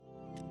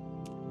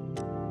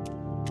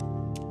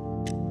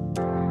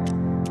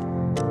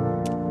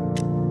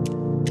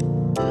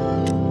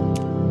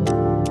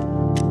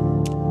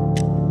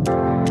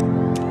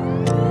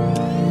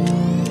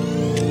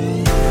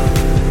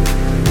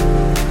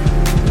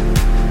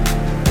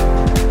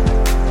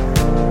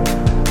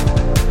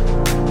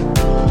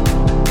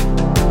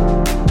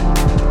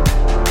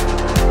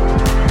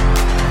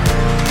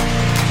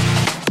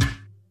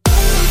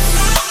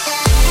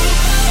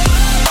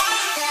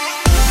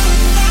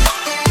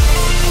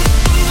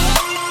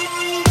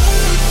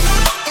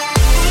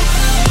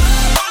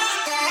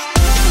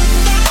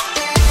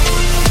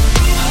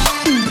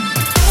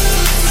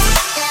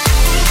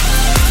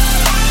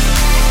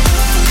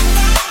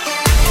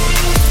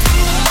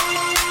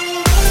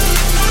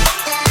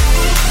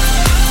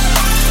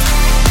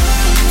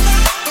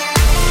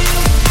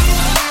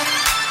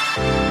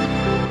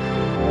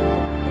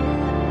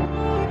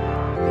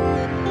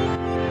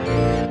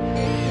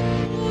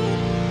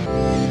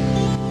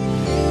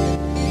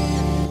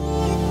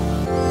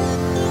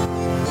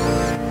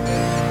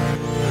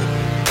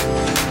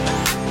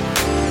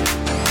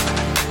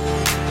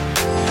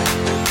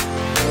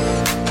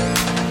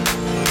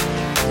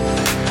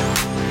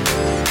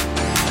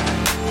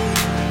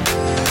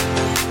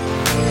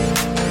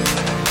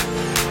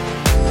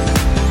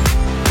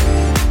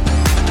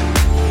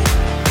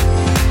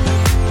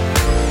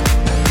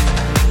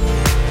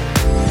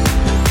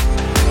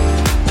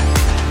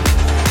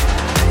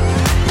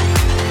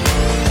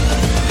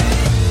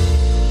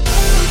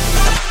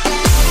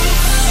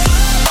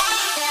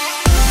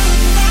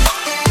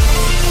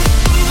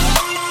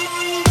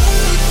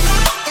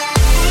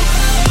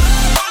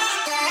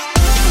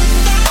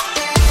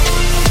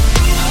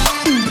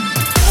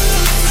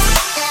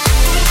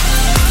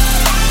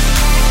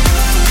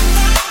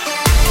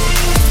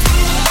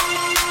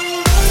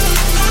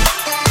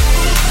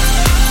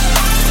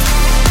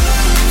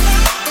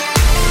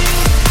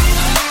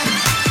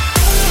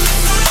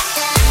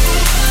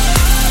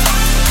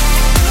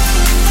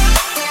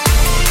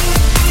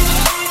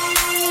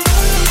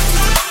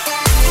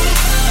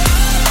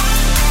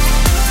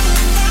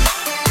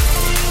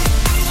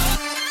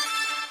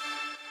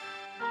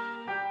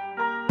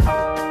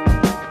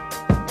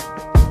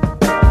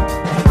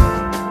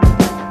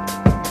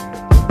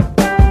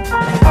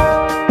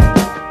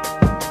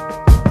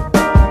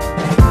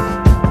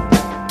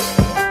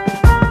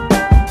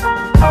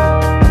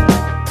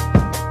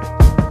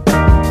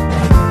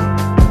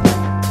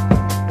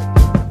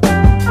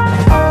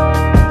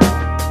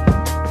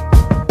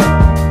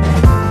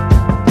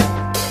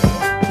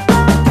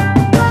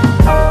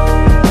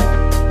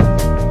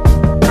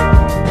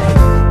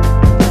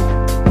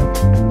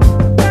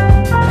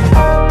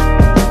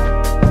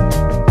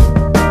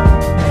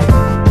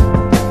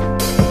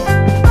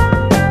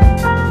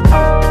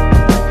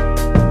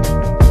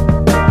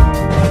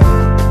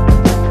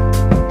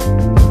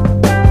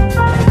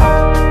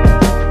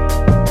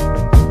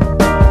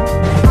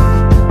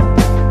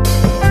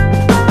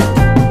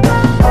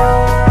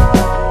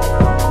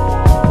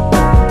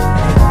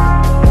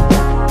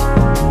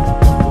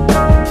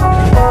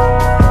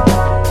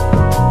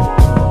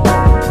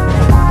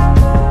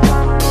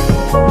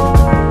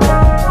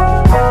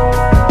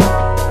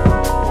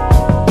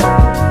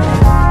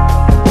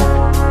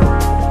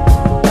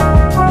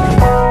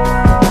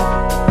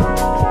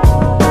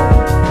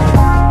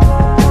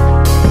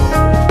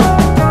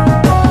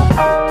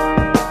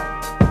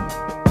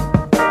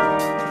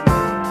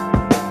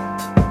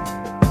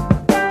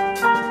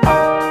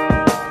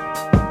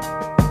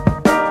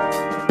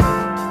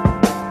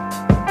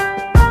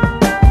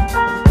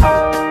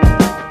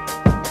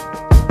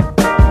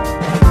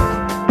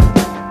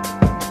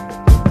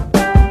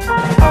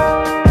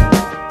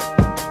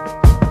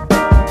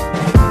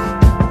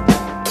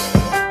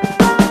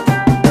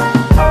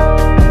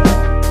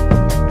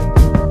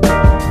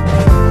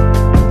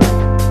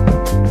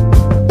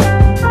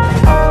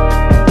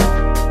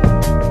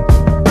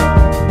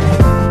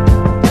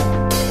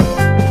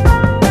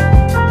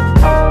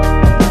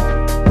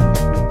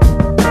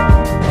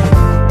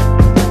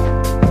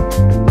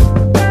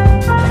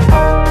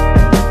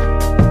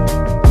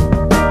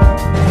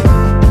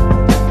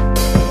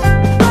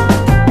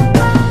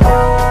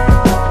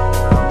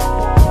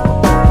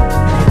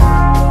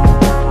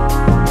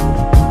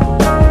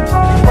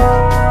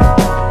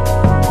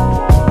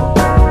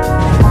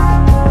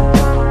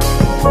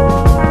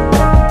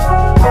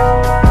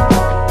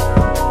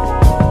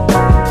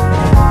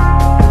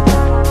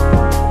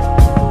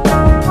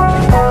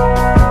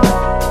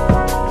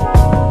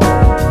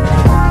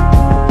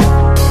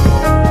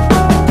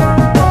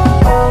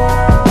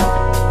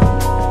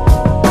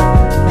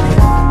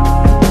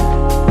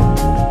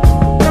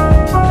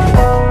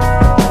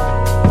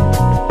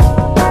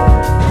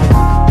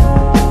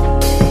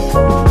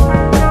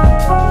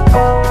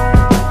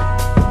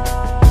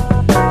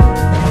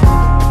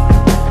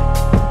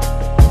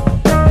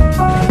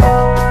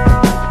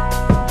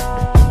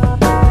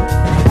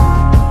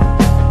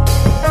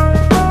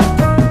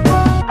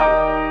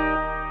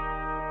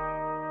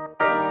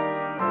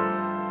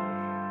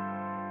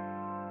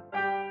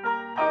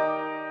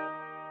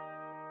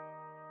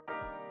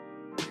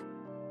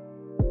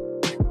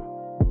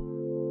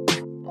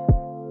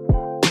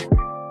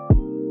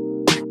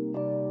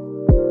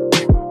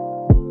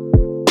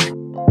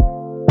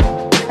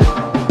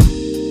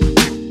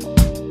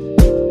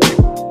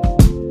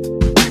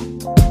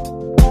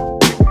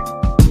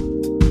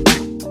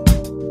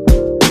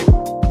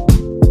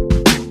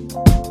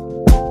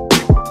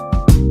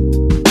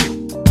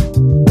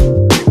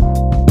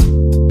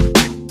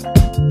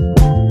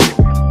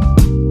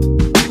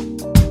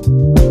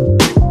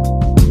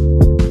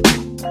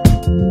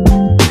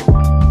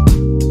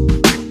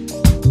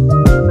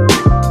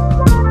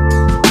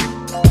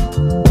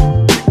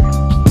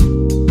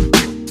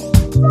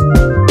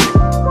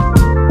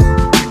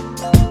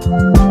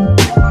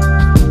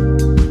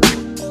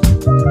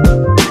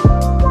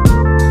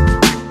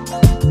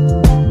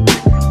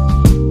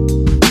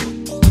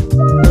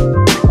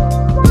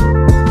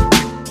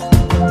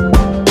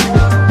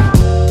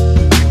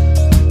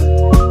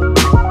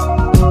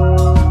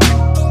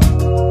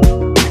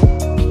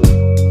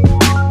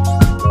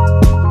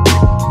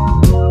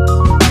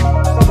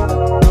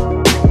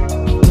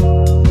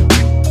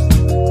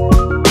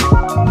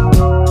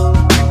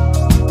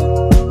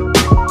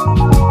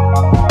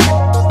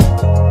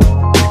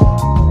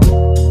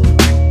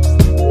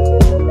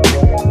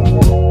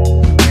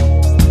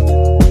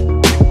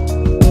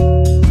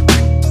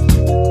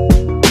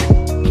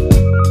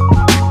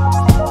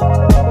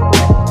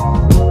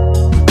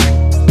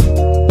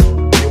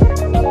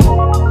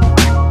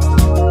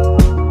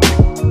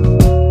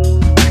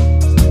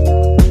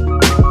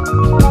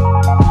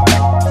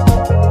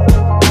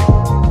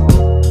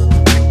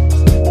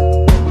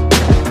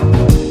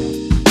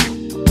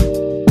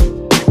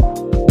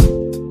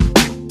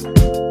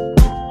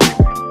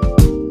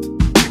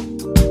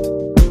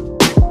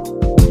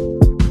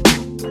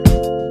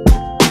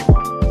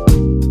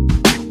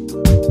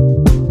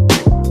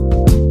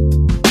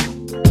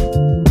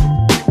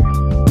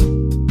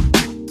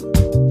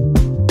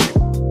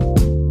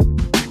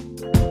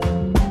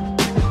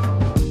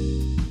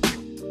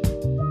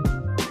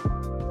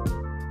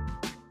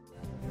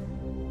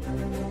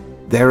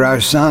They're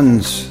our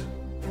sons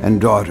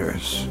and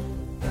daughters,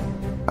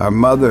 our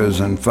mothers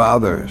and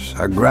fathers,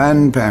 our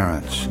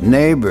grandparents,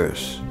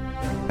 neighbors,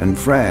 and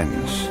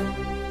friends.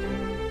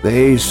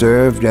 They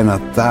served in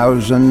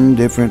 1,000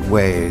 different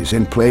ways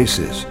in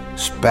places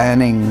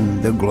spanning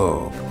the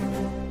globe,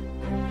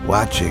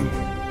 watching,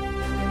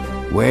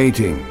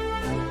 waiting,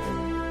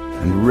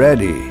 and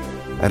ready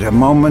at a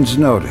moment's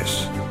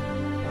notice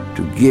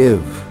to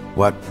give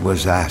what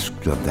was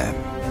asked of them.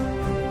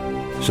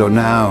 So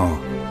now,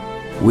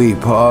 we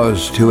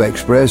pause to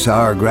express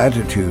our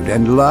gratitude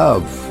and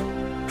love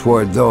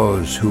toward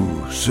those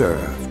who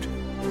served.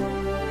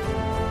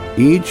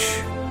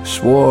 Each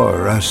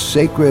swore a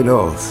sacred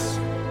oath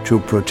to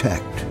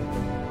protect,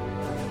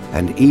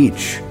 and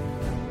each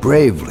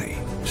bravely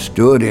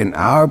stood in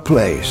our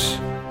place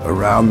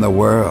around the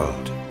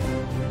world,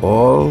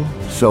 all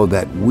so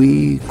that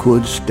we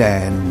could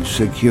stand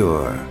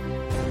secure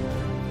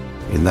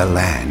in the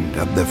land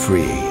of the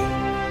free.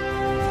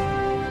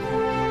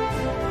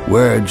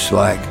 Words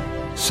like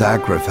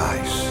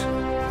sacrifice,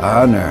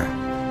 honor,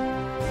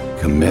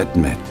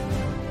 commitment,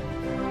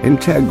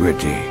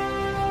 integrity,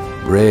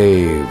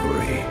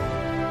 bravery,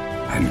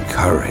 and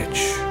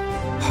courage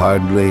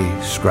hardly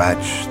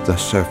scratch the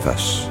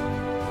surface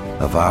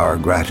of our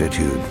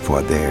gratitude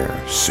for their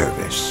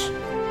service.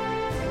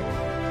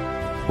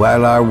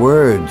 While our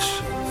words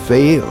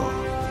fail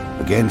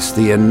against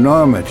the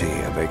enormity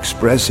of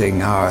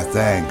expressing our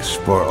thanks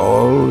for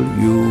all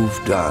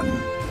you've done,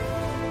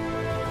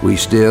 we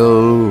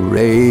still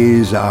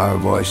raise our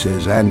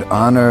voices and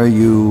honor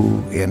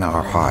you in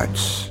our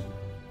hearts,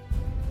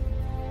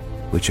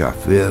 which are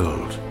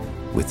filled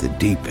with the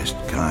deepest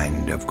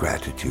kind of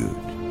gratitude.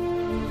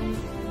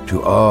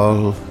 To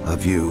all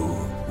of you,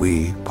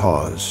 we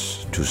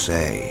pause to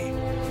say,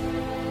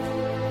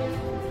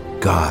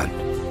 God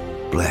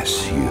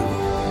bless you.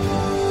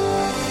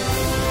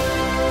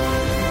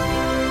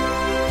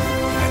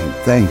 And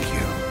thank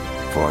you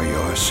for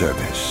your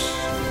service.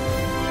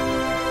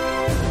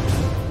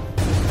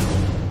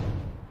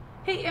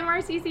 Hey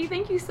MRCC,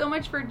 thank you so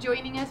much for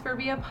joining us, for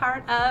being a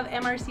part of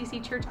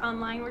MRCC Church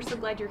Online. We're so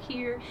glad you're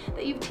here,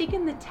 that you've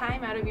taken the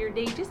time out of your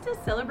day just to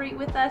celebrate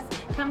with us,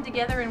 come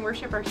together and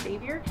worship our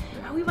Savior.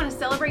 We want to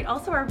celebrate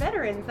also our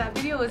veterans. That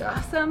video was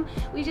awesome.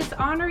 We just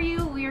honor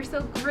you. We are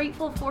so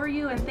grateful for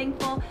you and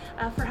thankful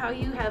for how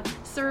you have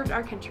served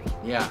our country.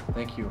 Yeah,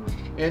 thank you.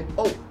 And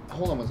oh,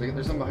 hold on one second.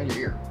 There's something behind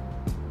your ear.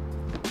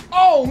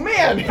 Oh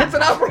man, it's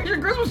an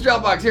Operation Christmas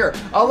Jump Box. Here,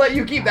 I'll let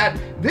you keep that.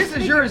 This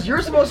is yours.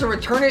 You're supposed to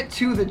return it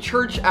to the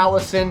church,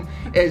 Allison,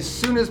 as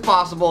soon as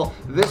possible.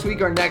 This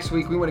week or next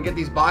week, we want to get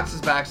these boxes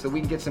back so that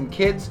we can get some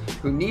kids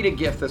who need a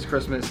gift this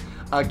Christmas,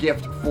 a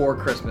gift for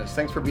Christmas.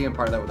 Thanks for being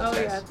part of that with us,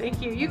 guys. Yeah,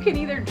 thank you. You can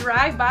either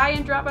drive by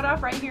and drop it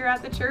off right here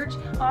at the church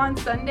on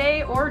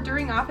Sunday or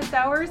during office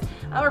hours,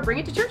 or bring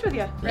it to church with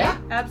you, right? Yeah,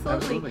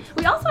 Absolutely.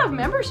 We also have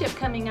membership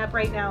coming up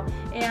right now,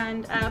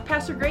 and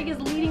Pastor Greg is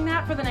leading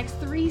that for the next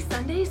 3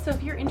 Sundays. So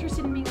if you're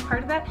interested in being a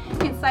part of that, you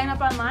can sign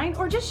up online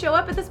or just show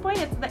up at this point.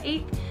 It's the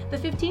 8th, the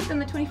 15th,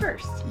 and the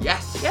 21st.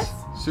 Yes. Yes.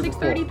 Super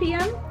 6:30 cool.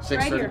 p.m.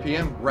 6:30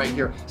 p.m. right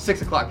here.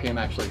 6 o'clock p.m.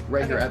 actually,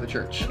 right here at the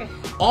church. Okay.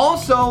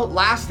 Also,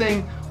 last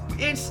thing,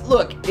 it's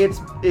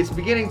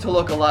beginning to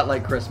look a lot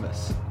like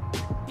Christmas.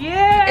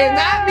 Yeah. And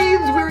that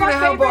means we're going to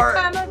have favorite our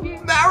time of year.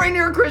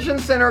 Rainier Christian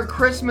Center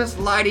Christmas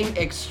lighting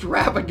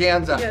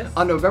extravaganza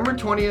on November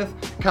 20th.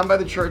 Come by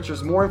the church.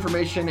 There's more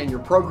information in your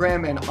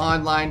program and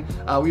online.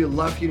 We would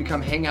love for you to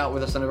come hang out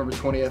with us on November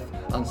 20th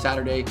on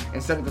Saturday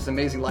and set up this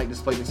amazing light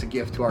display that's a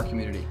gift to our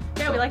community.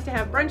 Yeah, we like to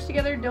have brunch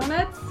together,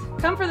 donuts.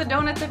 Come for the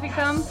donuts if you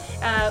come.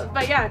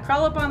 But yeah,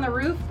 crawl up on the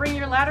roof, bring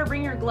your ladder,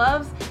 bring your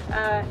gloves,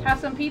 have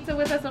some pizza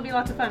with us. It'll be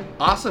lots of fun.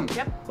 Awesome.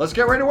 Yep. Let's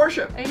get ready to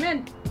worship.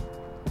 Amen.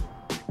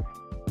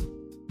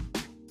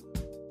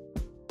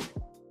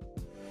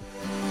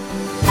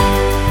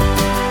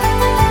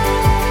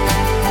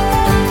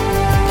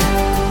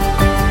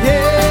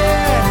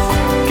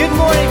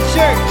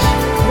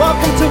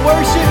 Welcome to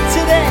worship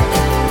today.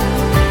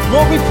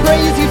 Lord, we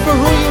praise you for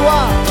who you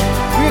are.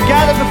 We are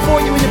gathered before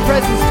you in your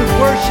presence to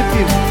worship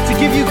you, to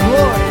give you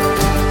glory.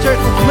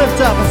 Church, let's lift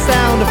up a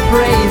sound of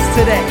praise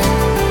today.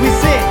 We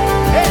sing,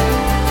 hey!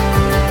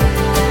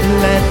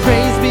 Let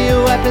praise be a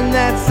weapon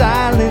that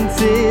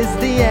silences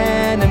the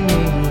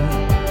enemy.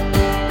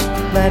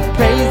 Let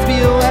praise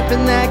be a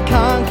weapon that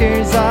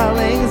conquers all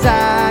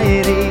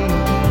anxiety.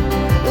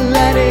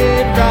 Let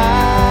it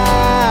rise.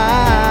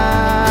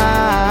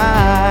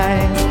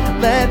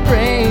 Let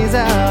praise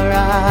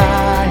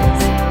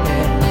arise.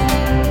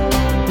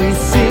 Yeah. We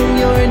sing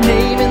your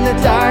name in the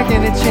dark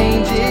and it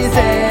changes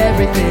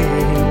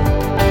everything.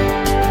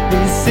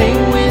 We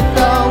sing with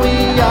all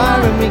we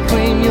are and we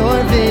claim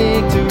your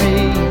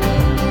victory.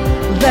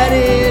 Let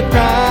it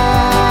rise.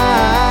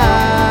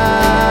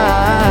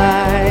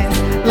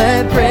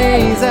 Let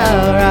praise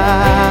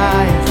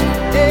arise.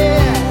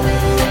 Yeah.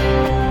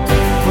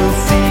 We'll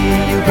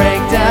see you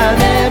break down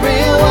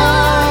every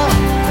wall.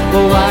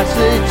 We'll watch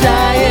the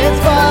giants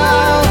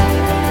fall.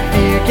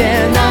 Fear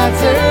cannot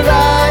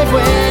survive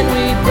when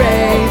we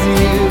praise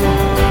you.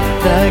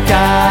 The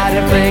God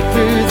of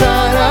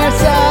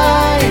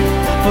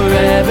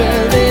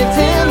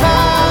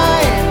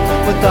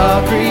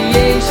all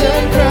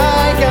creation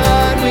cry,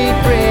 God, we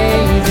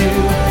praise you.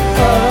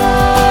 Oh,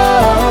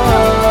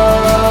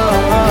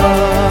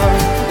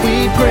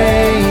 we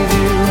praise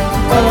you.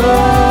 Oh,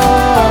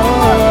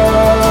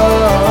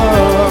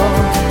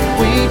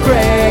 we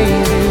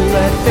praise you.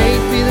 Let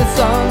faith be the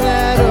song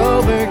that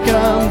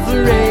overcomes the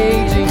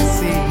raging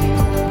sea.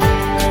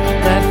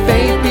 Let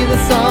faith be the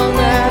song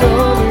that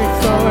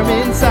overstorm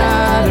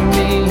inside of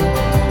me.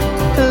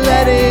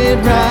 Let it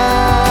rise.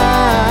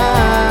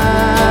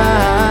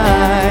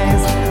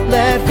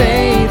 Let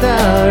faith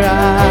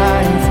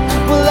arise.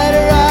 We'll let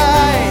it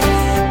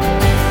rise.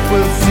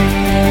 We'll see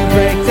you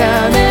break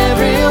down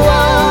every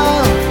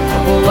wall.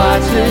 We'll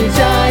watch the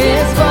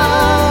giants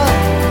fall.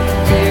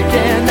 Fear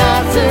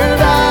cannot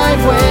survive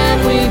when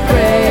we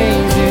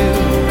praise you.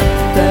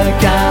 The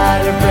God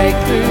of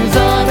breakthroughs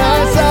on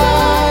our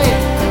side.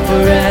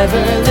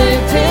 Forever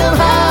lift him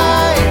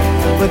high.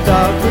 With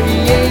all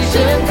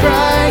creation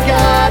cry,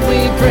 God,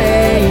 we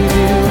praise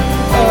you.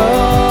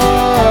 Oh,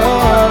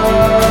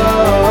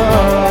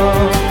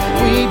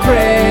 we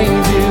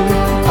praise you.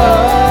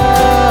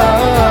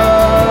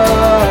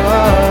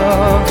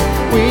 Oh,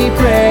 we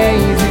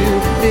praise you.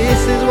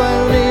 This is what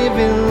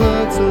living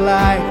looks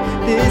like.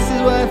 This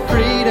is what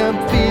freedom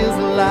feels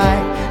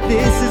like.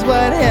 This is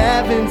what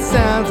heaven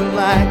sounds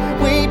like.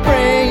 We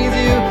praise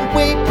you.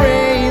 We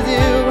praise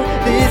you.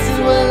 This is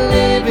what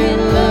living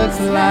looks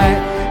like.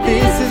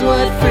 This is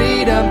what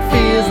freedom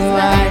feels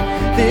like.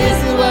 This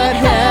is what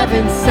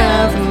heaven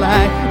sounds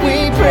like.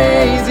 We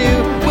praise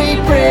you, we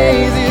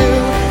praise you.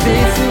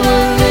 This is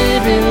what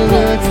living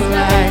looks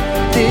like.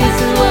 This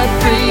is what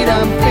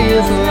freedom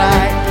feels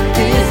like.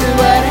 This is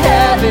what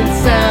heaven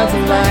sounds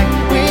like.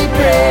 We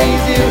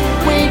praise you,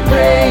 we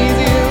praise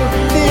you.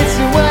 This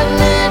is what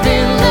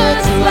living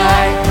looks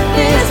like.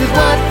 This is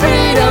what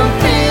freedom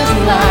feels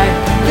like.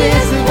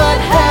 This is what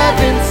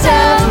heaven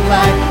sounds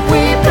like.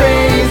 We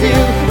praise you,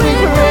 we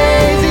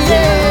praise you,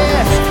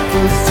 yes.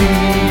 We'll see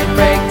you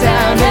break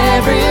down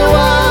every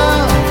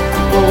wall.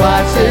 We'll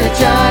watch the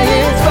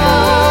giants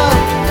fall.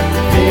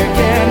 Fear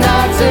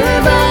cannot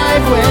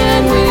survive when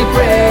we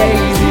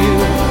praise you.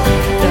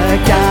 The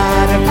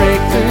God of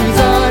breakthroughs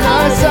on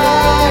our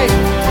side.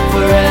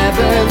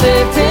 Forever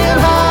lift him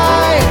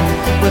high.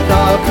 With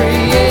all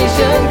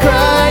creation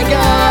cry,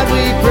 God,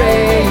 we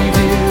praise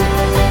you.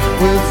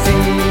 We'll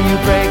see you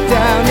break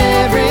down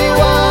every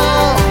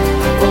wall.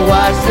 We'll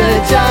watch the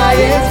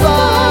giants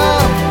fall.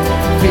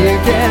 Fear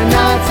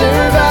cannot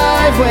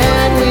survive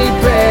when we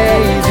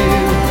praise you.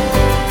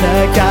 The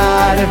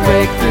God of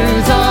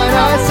breakthroughs on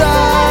our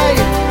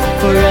side.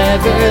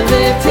 Forever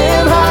lift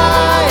him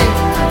high.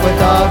 With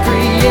all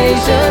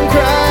creation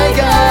cry,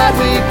 God,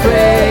 we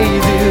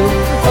praise you.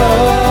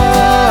 Oh,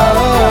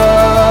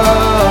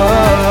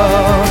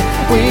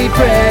 we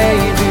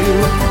praise you.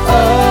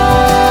 Oh,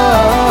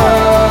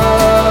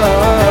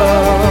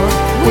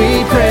 we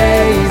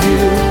praise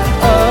you.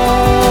 Oh,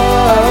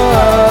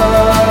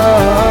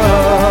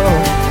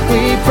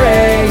 we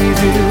praise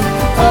you.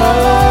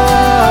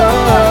 Oh,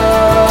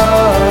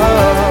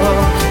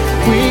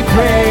 we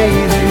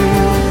praise you.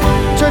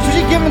 Church, would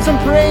you give him some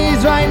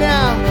praise right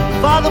now?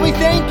 Father, we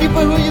thank you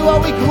for who you are.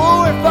 We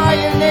glorify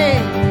your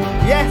name.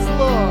 Yes,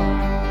 Lord.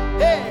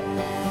 Hey.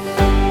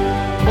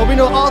 Lord, we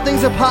know all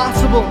things are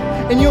possible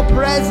in your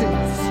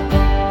presence.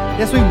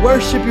 Yes, we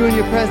worship you in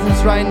your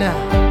presence right now.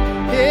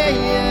 Yeah,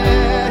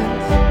 yes.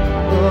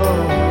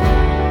 Oh,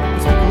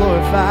 yes, we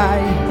glorify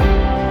you.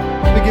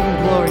 We give him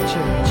glory,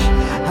 church.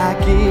 I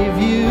give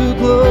you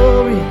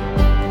glory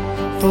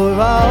for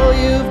all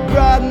you've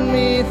brought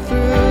me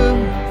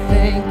through.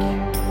 Thank you.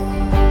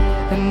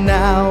 And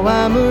now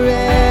I'm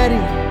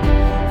ready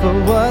for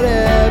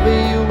whatever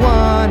you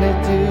want to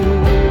do.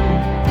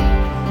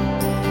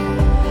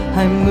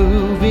 I'm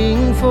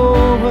moving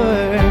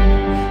forward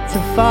to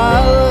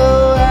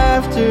follow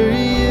after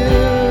you,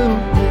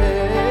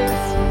 yes.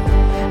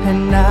 And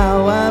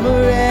now I'm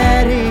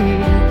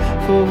ready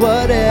for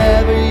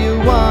whatever you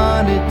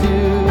want to do.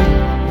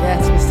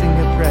 Yes, we sing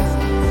your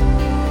presence.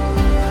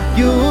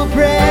 Your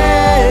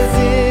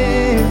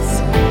presence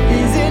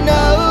is an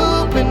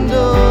open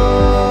door.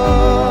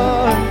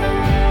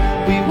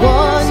 We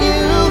want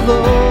you,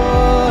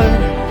 Lord,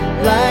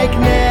 like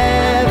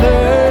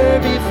never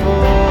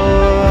before.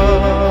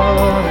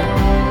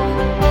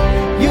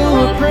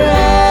 Your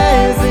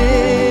presence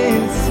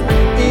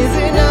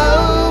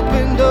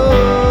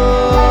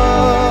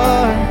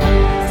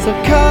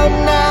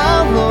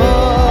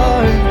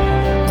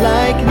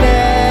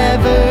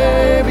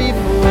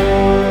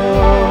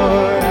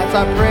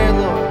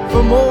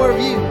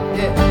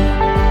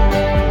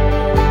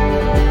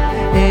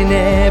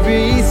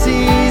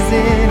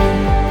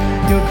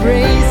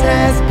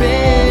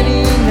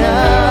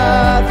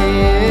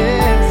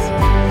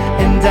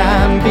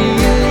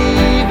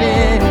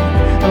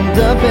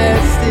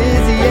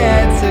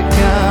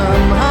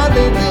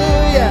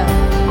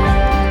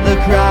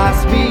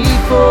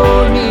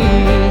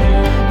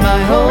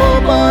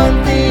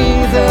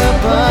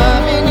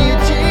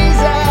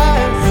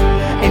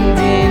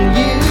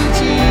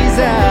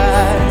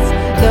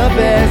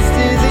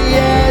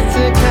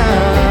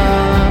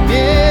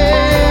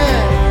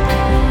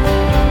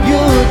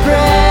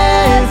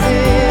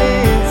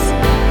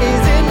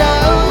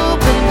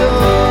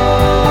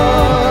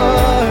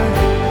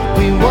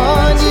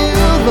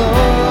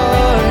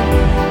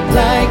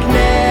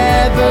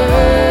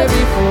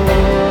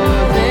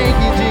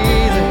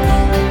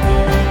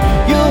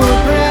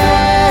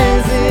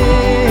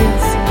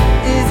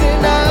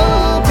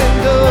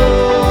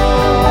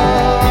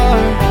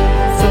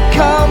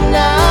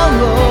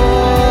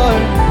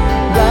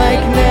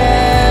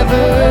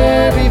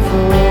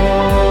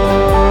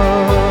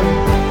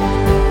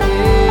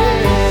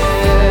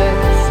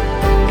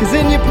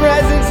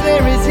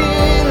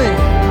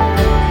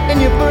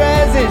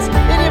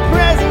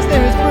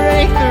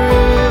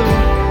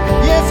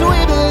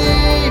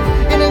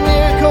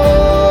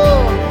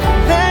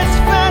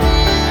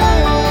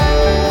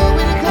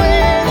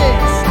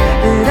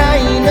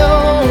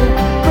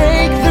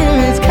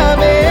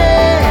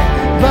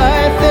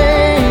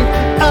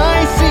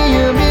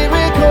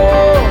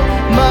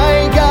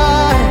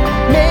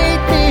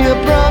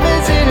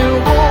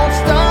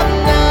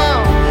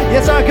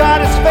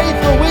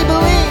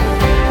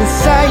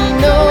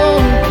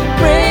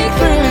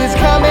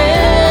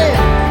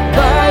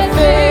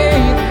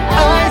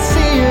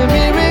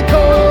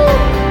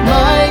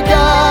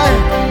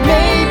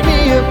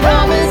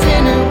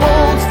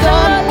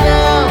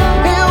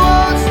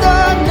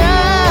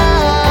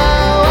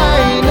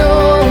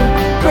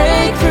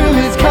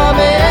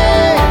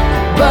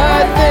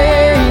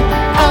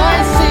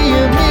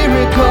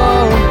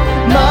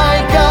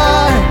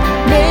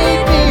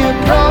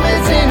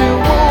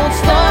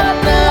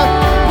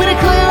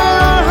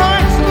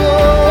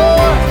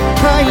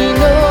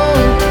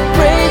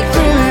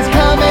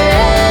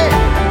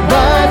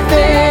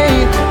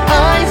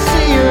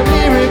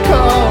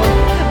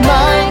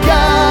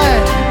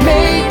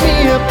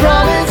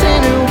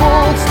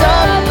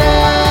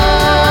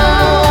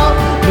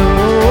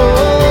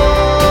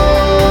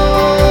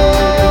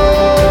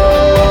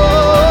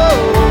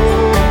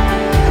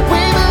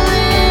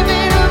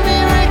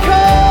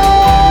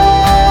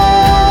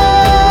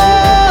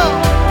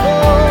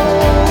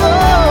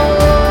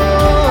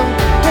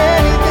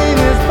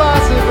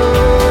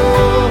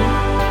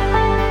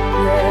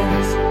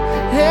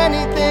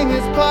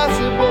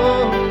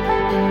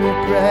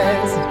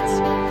presence.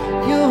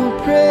 Your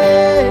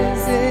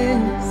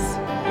presence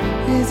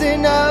is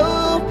an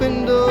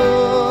open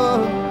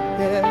door.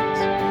 Yes,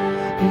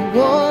 we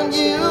want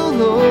you,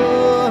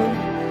 Lord,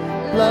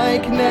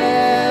 like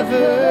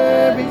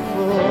never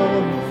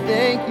before.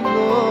 Thank you,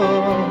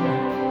 Lord.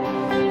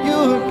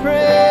 Your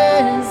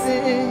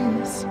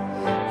presence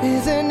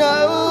is an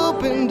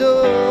open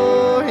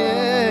door.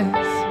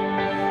 Yes,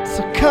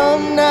 so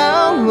come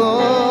now,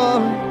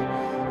 Lord,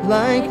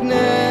 like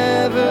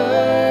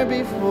never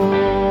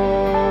before.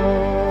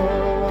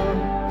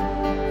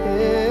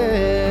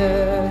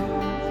 Yeah.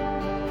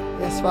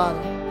 Yes,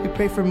 Father, we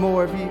pray for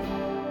more of you.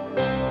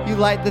 You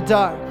light the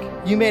dark.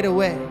 You made a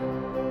way.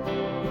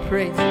 We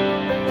praise you.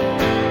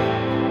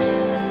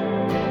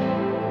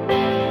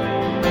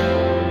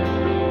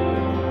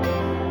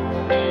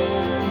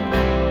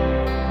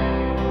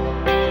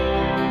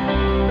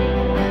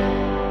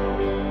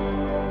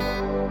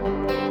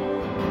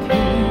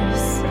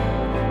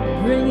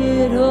 Bring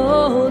it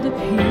all to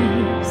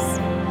peace.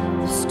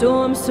 The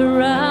storm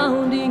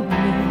surrounding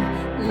me,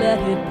 let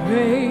it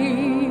break.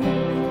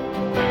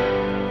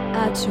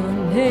 At your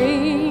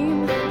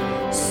name,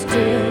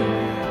 still,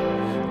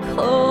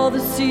 call the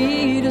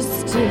sea to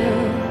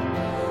still,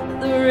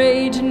 the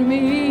rage in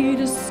me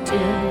to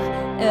still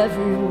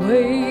every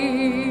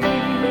wave.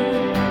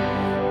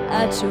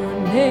 At your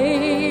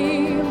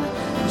name,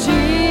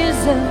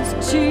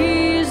 Jesus,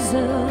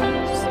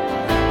 Jesus,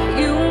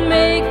 you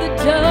make the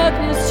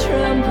darkness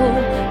tremble.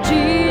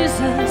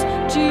 Jesus,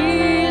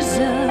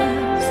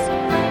 Jesus,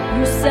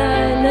 you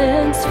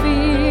silence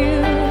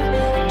fear.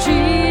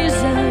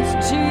 Jesus,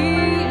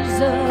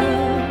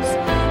 Jesus,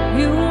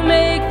 you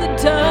make the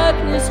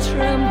darkness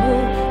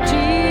tremble.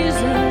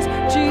 Jesus,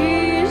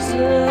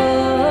 Jesus,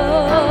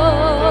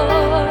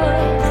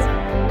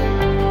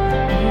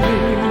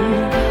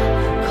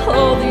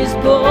 call these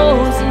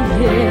bones to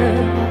hear,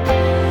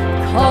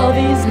 call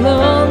these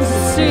lungs to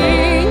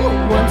sing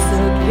once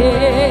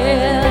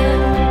again,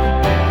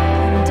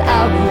 and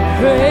I will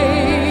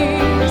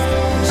praise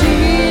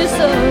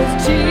Jesus,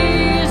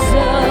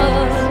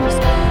 Jesus,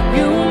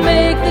 you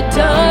make the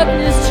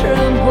darkness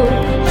tremble.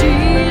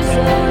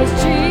 Jesus,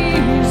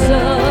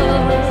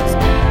 Jesus,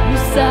 you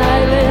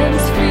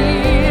silence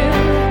fear.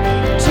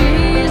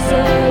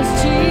 Jesus,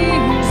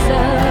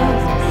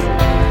 Jesus,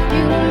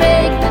 you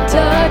make the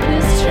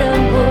darkness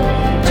tremble.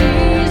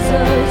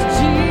 Jesus,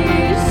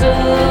 Jesus,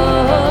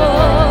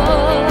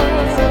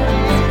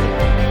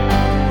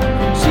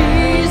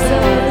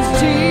 Jesus,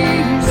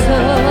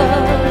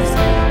 Jesus,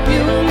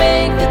 you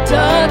make the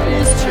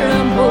darkness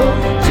tremble.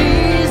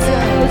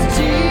 Jesus,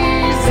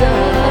 Jesus,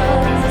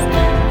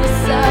 you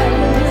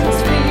silence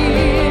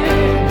fear.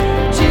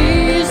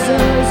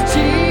 Jesus,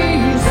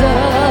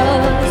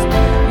 Jesus,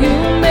 you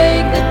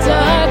make the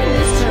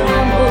darkness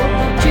tremble.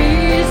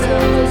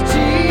 Jesus,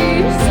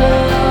 Jesus.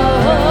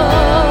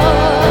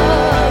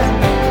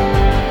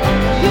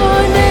 Your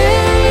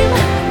name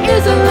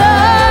is a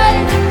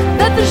light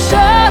that the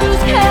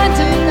shadows can't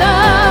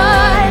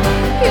deny.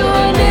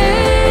 Your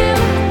name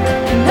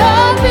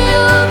cannot be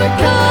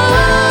overcome.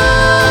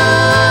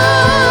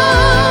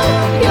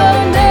 Your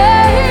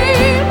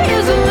name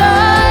is a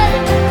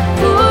light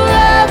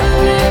forever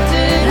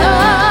lifted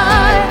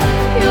high.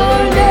 Your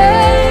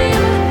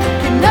name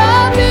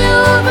cannot be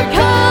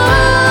overcome.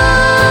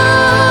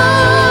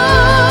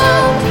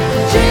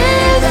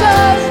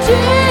 Jesus,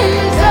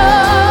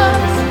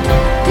 Jesus,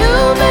 you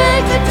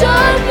make the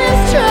darkness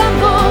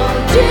tremble.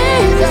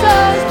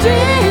 Jesus,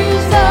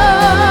 Jesus,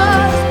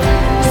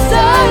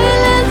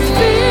 silence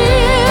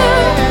fear.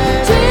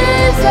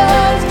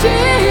 Jesus,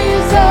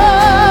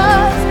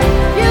 Jesus,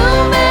 you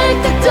make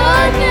the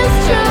darkness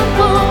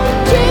tremble.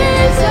 Jesus,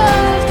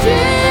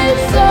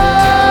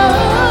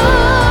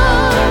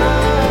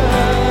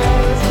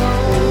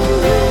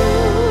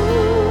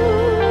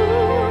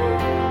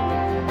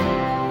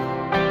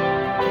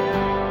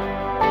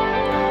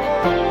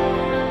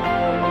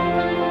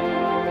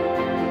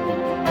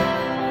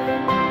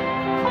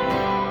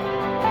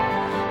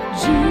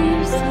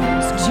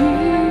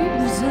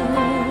 Jesus,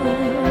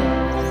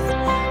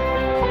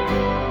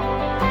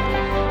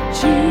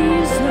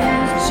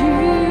 Jesus,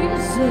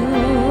 Jesus.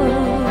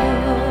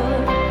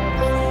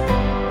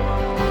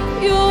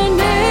 Your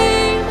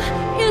name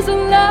is a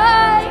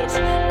light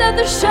that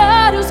the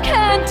shadows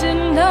can't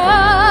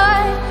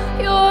deny.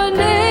 Your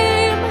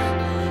name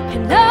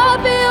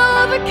cannot be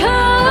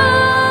overcome.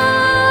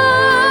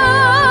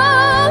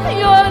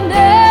 Your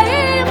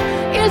name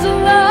is a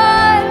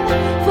light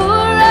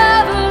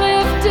forever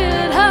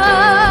lifted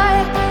high.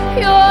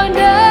 Your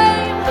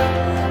name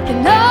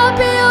cannot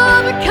be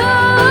overcome.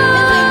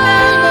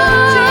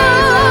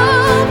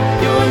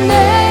 Your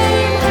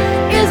name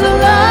is a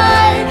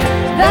light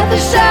that the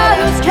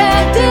shadows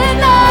can't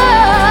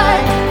deny.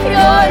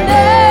 Your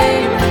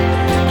name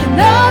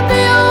cannot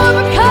be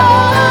overcome.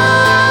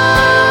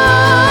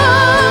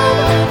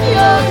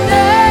 Your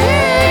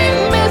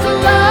name is a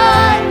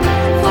light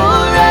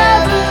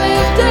forever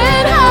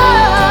lifted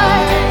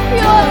high.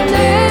 Your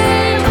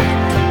name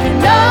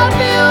cannot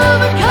be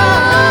overcome.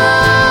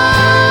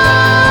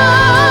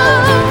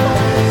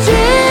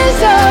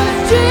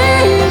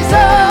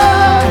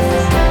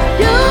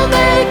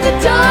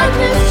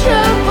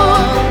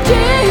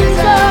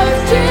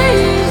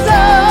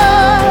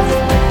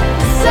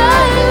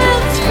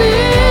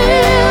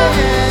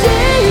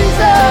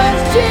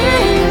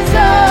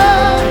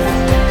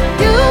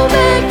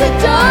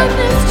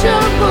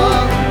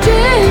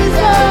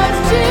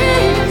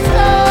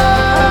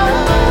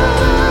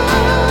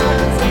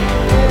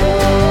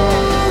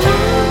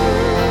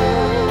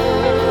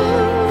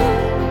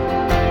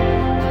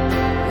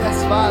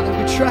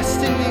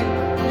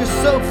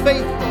 so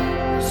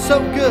faithful, so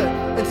good,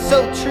 and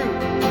so true.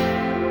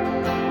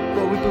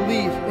 Lord, we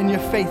believe in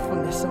your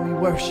faithfulness and we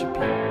worship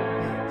you.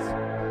 Yes.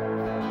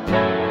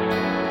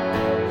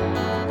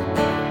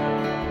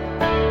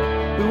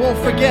 We won't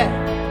forget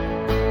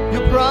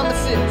your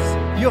promises,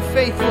 your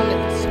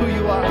faithfulness, who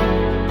you are.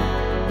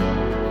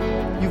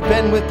 You've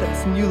been with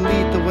us and you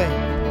lead the way.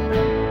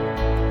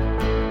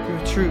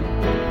 You're true,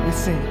 we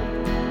sing.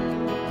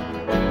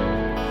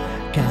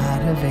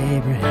 God of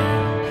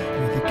Abraham,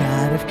 you're the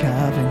God of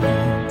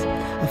covenant,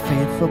 of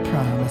faithful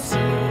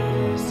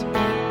promises.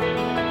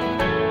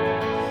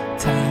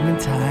 Time and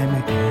time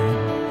again,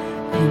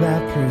 you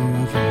have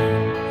proven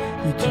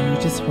you do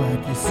just what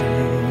you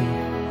say.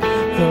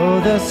 Though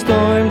the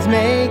storms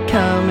may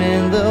come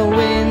and the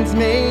winds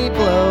may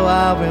blow,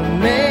 I'll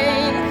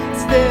remain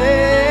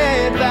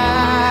steadfast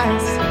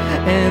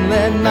and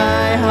let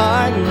my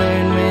heart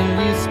learn when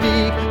you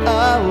speak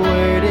a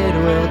word, it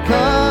will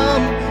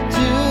come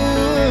to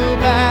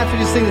pass. Would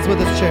you sing this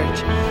with us,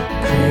 church?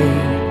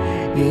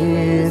 Great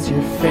is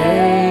your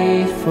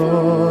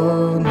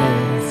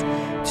faithfulness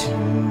to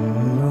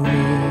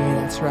me.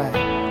 That's right.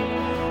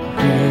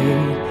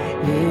 Great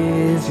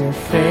is your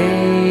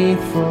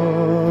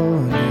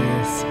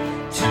faithfulness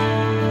to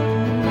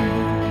me.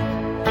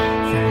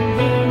 From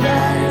the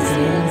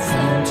rising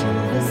sun to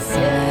the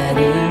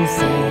setting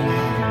sun, I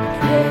will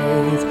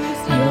praise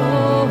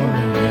your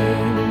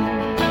name.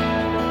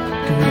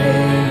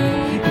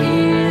 Great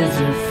is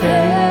your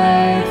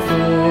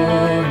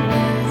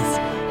faithfulness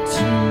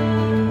to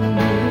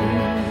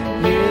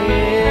me.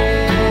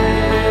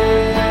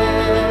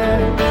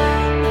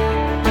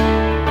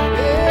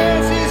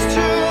 Yes, it's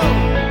true.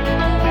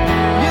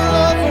 Your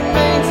love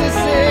remains the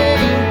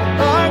same.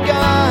 Our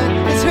God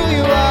is who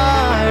you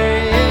are.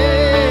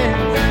 Yes.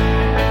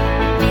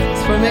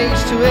 It's from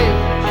age to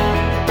age.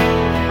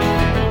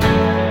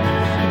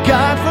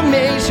 God from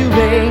age to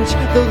age,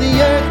 though the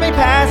earth may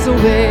pass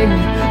away,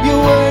 your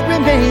word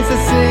remains the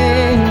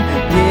same.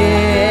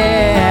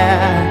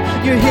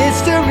 Yeah, your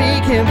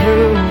history can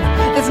prove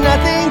there's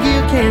nothing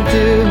you can't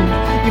do.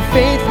 You're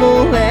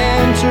faithful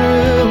and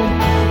true.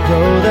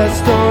 Though the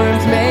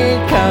storms may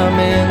come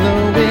and the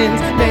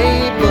winds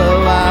may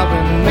blow, I'll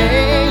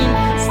remain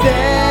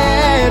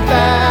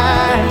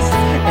steadfast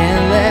and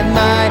let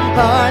my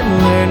heart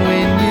learn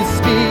when you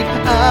speak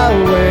a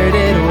word,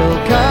 it will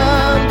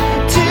come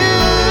to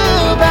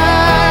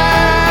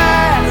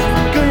pass.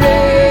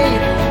 Great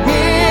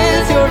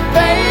is your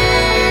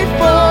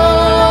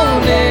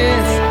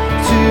faithfulness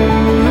to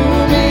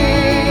me.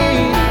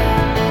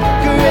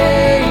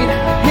 Great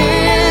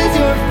is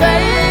your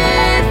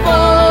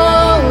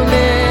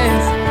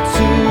faithfulness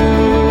to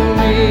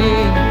me.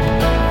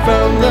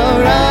 From the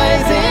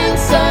rising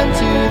sun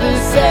to the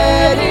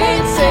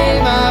setting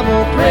same, I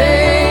will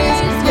praise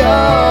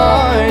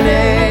your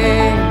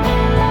name.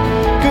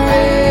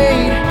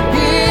 Great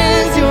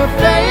is your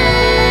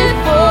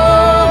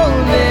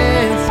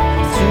faithfulness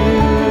to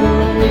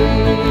me.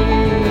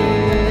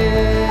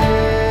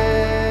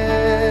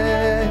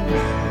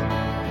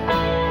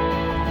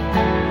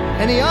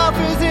 And he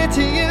offers it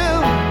to you.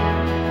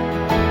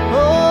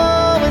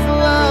 Oh, his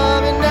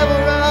love, it never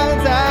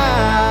runs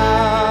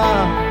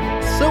out.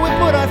 So we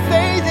put our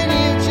faith in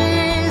you,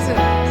 Jesus.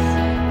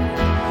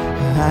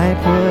 I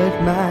put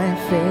my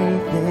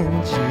faith in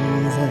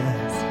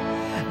Jesus,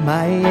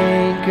 my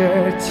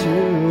anchor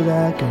to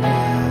the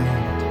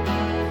ground,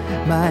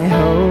 my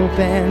hope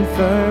and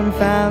firm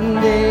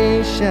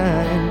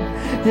foundation.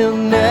 He'll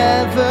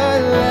never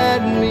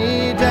let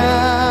me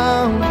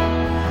down.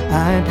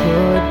 I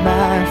put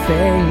my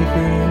faith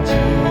in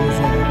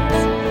Jesus,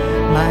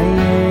 my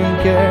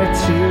anchor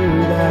to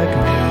the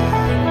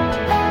ground,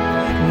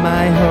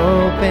 my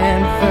hope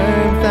and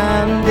firm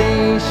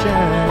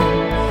foundation.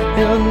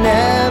 He'll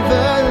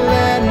never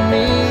let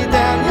me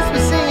down. Yes, we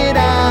sing it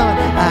out.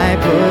 I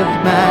put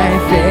my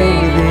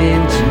faith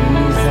in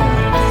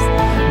Jesus,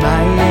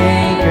 my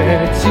anchor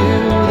to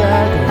the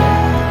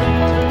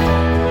ground,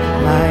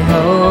 my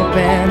hope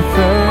and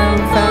firm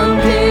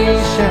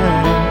foundation.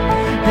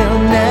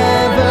 He'll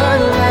never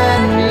let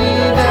me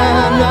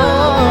down. No,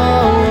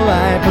 I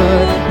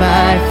put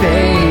my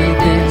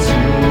faith in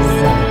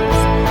Jesus,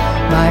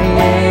 my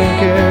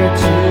anchor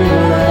to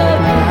the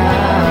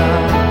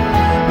ground,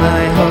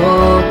 my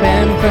hope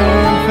and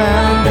firm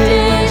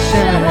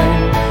foundation.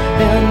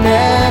 He'll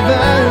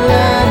never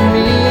let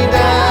me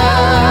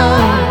down.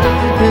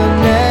 He'll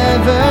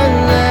never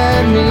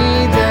let me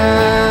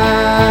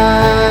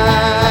down.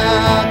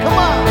 Come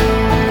on.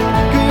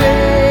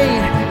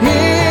 Great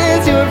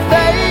is your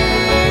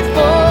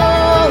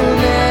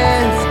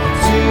faithfulness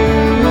to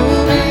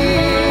me.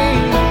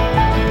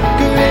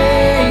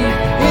 Great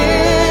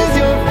is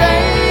your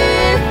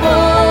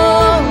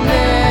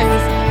faithfulness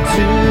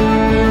to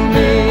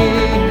me.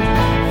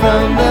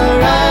 From the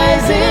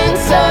rising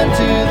sun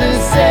to the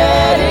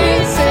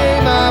setting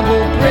same, I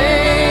will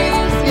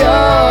praise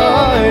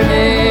your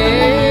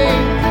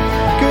name.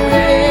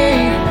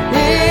 Great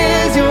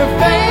is your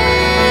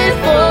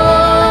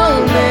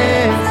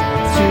faithfulness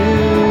to.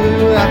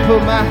 I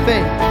put my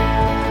faith,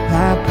 I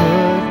put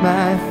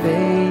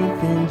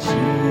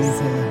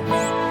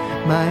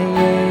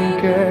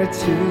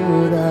to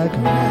the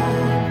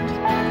ground.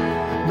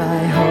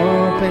 My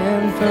hope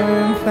and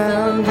firm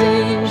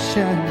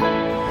foundation,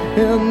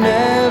 He'll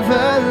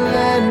never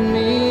let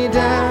me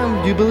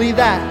down. Do you believe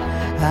that?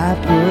 I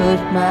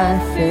put my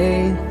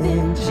faith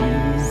in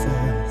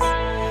Jesus,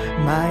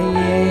 my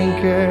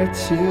anchor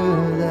to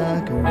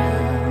the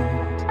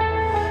ground.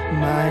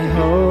 My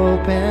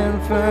hope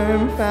and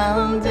firm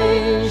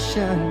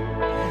foundation,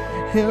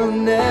 He'll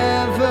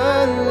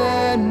never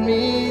let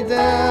me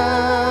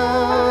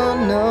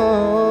down,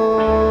 no.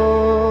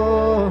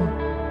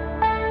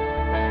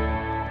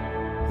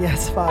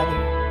 Yes, Father,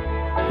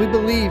 we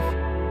believe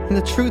in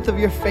the truth of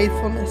your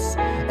faithfulness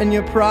and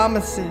your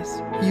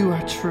promises. You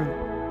are true.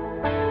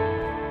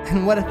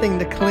 And what a thing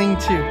to cling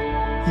to,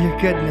 your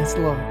goodness,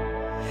 Lord.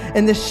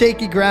 In the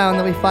shaky ground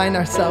that we find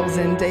ourselves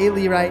in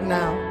daily right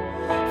now,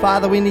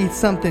 Father, we need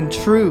something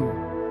true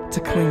to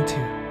cling to.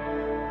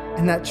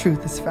 And that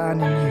truth is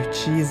found in you,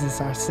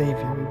 Jesus, our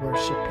Savior. We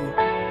worship you.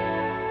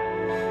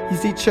 You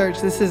see,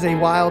 church, this is a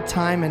wild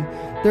time, and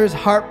there's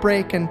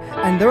heartbreak, and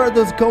there are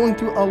those going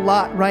through a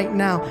lot right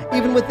now,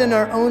 even within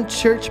our own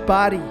church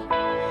body.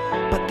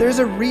 But there's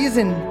a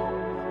reason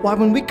why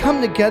when we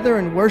come together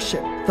and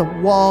worship, the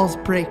walls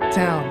break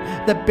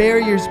down, the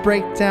barriers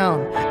break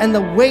down, and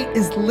the weight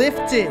is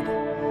lifted.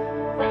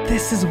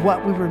 This is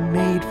what we were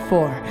made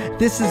for.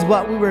 This is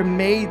what we were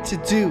made to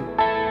do.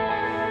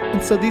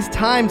 And so these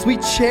times, we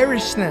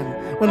cherish them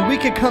when we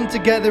could come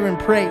together and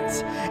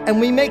praise. And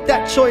we make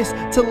that choice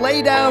to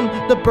lay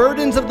down the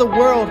burdens of the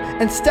world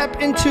and step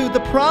into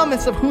the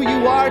promise of who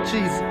you are,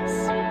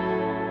 Jesus.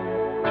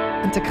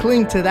 And to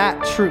cling to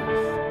that truth.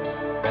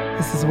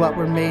 This is what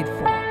we're made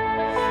for.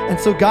 And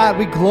so, God,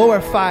 we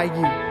glorify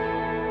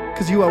you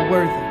because you are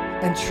worthy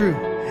and true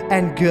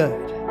and good.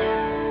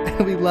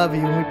 And we love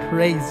you and we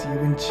praise you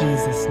in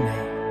Jesus'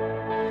 name.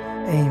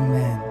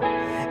 Amen.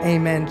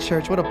 Amen,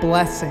 church. What a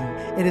blessing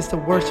it is to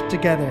worship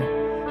together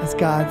as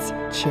God's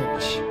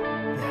church.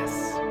 Yes.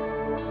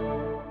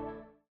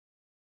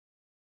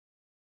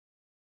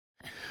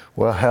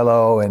 Well,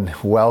 hello and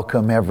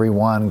welcome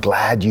everyone.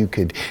 Glad you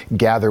could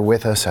gather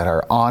with us at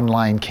our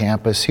online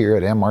campus here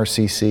at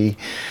MRCC.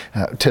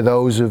 To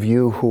those of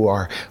you who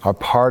are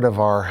part of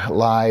our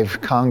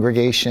live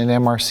congregation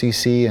at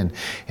MRCC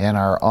and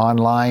are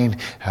online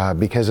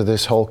because of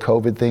this whole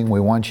COVID thing, we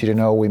want you to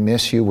know we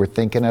miss you. We're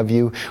thinking of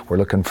you. We're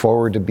looking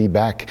forward to be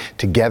back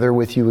together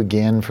with you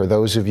again. For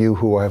those of you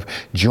who have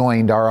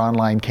joined our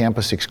online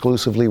campus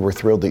exclusively, we're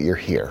thrilled that you're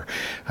here.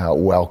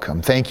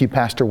 Welcome. Thank you,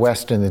 Pastor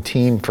West and the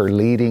team, for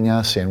leading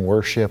us in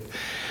worship.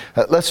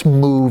 Let's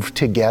move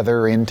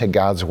together into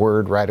God's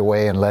Word right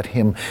away and let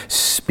Him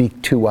speak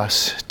to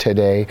us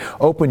today.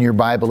 Open your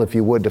Bible, if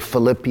you would, to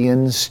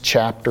Philippians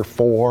chapter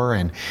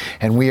 4.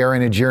 And we are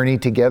in a journey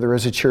together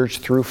as a church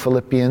through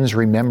Philippians,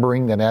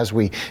 remembering that as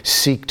we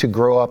seek to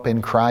grow up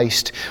in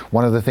Christ,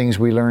 one of the things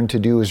we learn to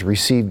do is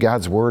receive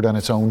God's Word on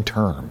its own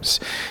terms,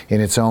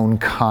 in its own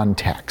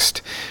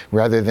context.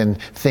 Rather than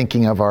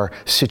thinking of our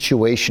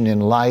situation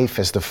in life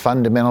as the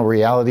fundamental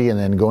reality and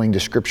then going to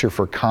Scripture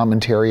for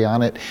commentary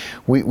on it,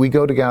 we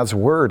go to God's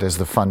Word as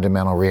the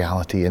fundamental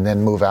reality and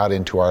then move out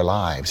into our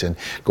lives. And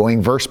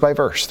going verse by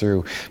verse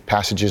through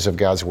passages of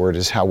God's Word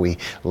is how we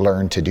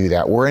learn to do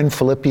that. We're in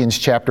Philippians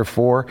chapter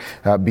 4,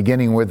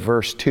 beginning with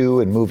verse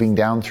 2 and moving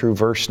down through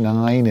verse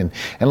 9. And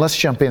let's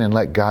jump in and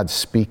let God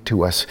speak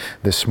to us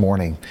this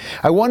morning.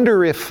 I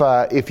wonder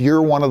if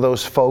you're one of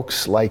those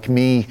folks like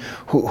me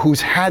who's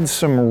had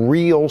some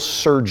real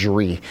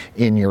surgery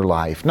in your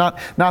life. Not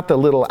the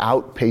little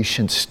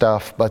outpatient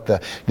stuff, but the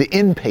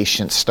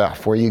inpatient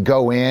stuff where you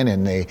go in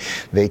and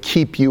they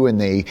keep you and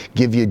they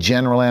give you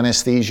general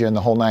anesthesia and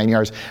the whole 9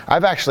 yards.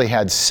 I've actually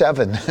had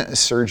 7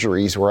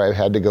 surgeries where I've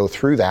had to go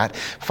through that.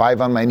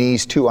 5 on my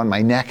knees, 2 on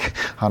my neck,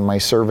 on my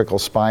cervical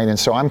spine. And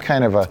so I'm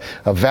kind of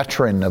a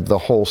veteran of the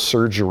whole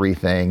surgery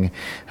thing.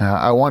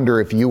 I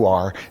wonder if you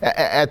are.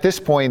 At this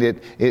point,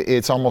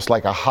 it's almost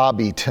like a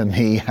hobby to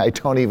me. I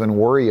don't even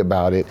worry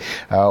about it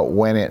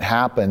when it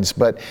happens.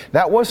 But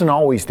that wasn't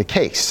always the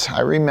case.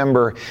 I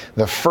remember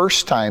the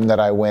first time that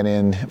I went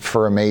in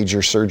for a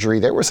major surgery,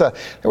 there was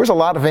a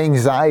lot of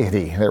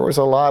anxiety. There was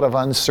a lot of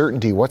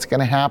uncertainty. What's going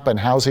to happen?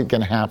 How's it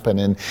going to happen?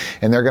 And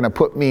they're going to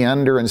put me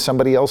under and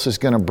somebody else is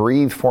going to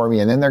breathe for me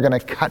and then they're going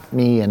to cut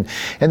me. And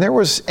there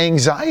was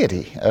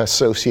anxiety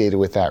associated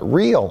with that,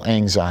 real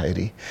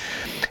anxiety.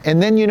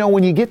 And then,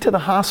 when you get to the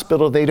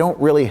hospital, they don't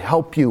really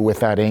help you with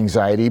that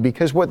anxiety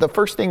because the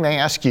first thing they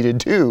ask you to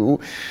do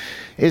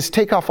is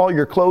take off all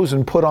your clothes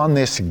and put on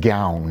this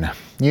gown.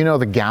 You know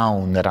the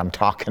gown that I'm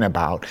talking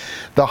about,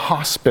 the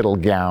hospital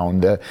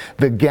gown,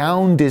 the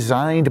gown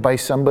designed by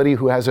somebody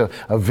who has a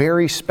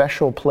very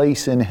special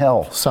place in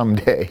hell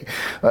someday.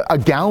 A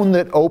gown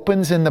that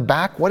opens in the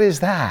back, what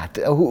is that?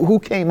 Who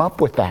came up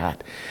with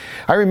that?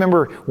 I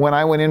remember when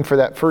I went in for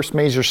that first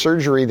major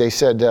surgery, they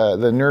said,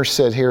 the nurse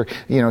said, here,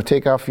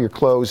 take off your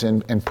clothes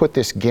and put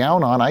this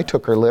gown on. I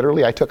took her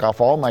literally. I took off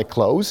all my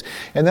clothes.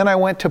 And then I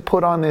went to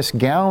put on this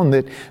gown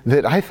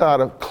that I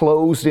thought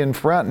closed in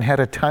front and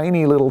had a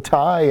tiny little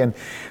tie, and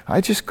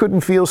I just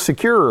couldn't feel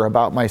secure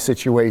about my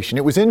situation.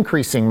 It was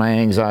increasing my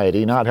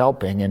anxiety, not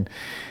helping. And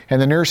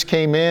the nurse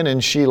came in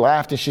and she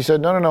laughed and she said,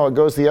 no, it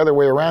goes the other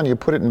way around. You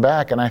put it in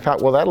back. And I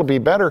thought, well, that'll be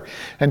better,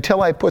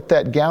 until I put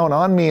that gown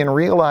on me and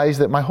realized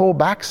that my whole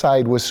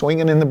backside was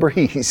swinging in the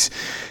breeze.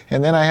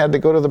 And then I had to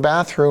go to the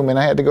bathroom and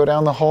I had to go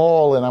down the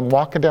hall, and I'm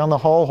walking down the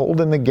hall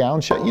holding the gown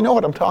shut. You know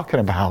what I'm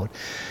talking about.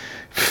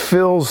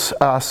 Fills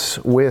us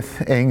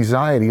with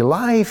anxiety.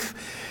 Life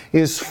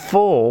is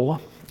full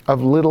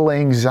of little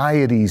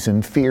anxieties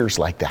and fears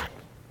like that.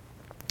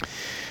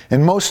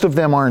 And most of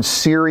them aren't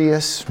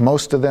serious.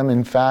 Most of them,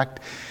 in fact,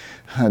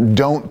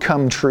 don't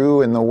come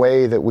true in the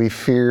way that we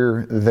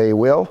fear they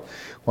will.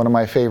 One of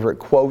my favorite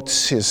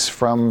quotes is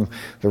from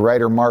the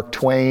writer Mark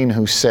Twain,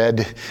 who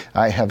said,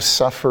 "I have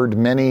suffered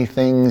many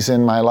things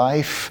in my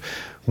life,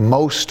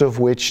 most of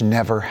which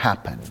never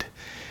happened."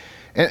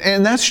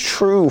 And that's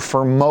true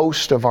for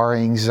most of our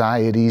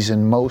anxieties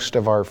and most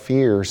of our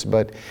fears,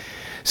 but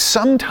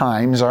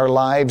sometimes our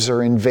lives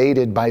are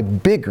invaded by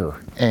bigger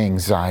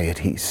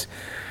anxieties.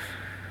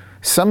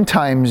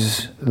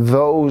 Sometimes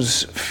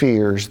those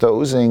fears,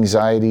 those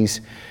anxieties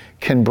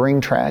can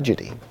bring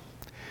tragedy.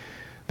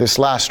 This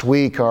last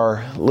week,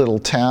 our little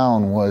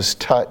town was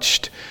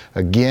touched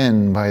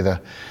again by the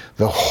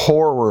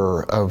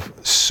horror of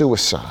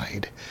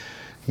suicide.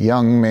 A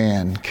young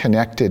man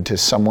connected to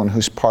someone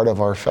who's part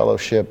of our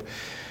fellowship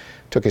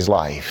took his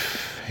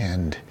life.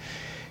 And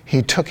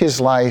he took his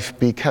life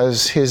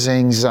because his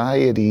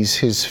anxieties,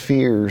 his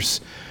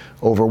fears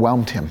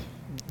overwhelmed him.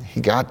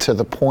 He got to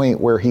the point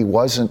where he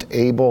wasn't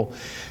able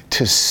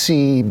to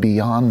see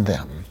beyond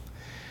them.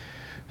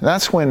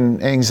 That's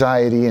when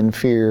anxiety and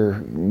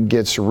fear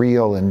gets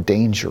real and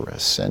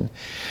dangerous. And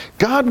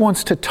God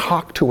wants to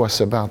talk to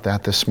us about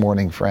that this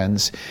morning,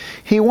 friends.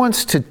 He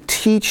wants to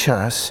teach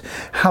us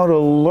how to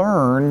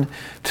learn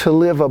to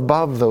live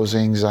above those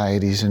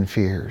anxieties and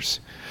fears.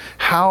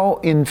 How,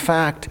 in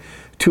fact,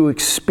 to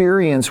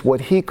experience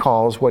what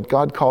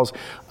God calls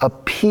a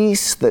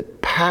peace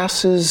that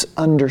passes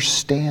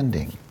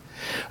understanding.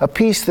 A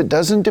peace that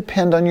doesn't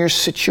depend on your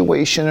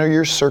situation or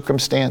your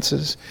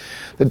circumstances,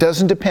 that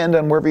doesn't depend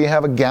on whether you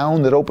have a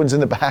gown that opens in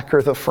the back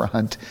or the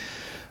front.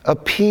 A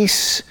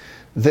peace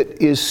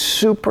that is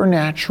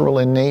supernatural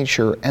in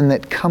nature and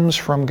that comes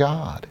from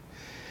God.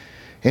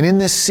 And in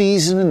this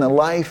season, in the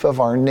life of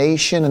our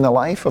nation, in the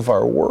life of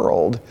our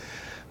world,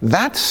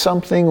 that's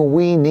something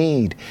we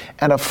need.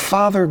 And a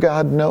Father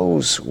God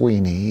knows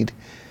we need,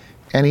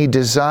 and He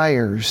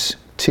desires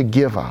to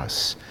give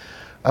us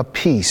a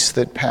peace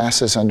that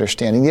passes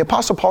understanding. The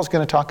Apostle Paul's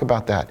going to talk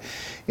about that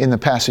in the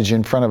passage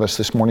in front of us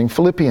this morning.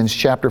 Philippians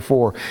chapter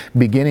 4,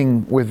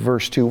 beginning with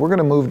verse 2. We're going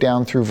to move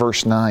down through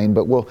verse 9,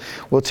 but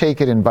we'll take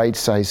it in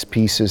bite-sized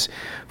pieces.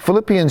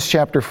 Philippians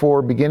chapter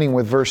 4, beginning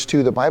with verse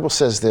 2, the Bible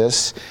says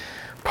this.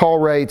 Paul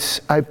writes,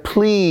 "I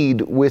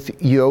plead with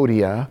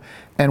Euodia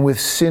and with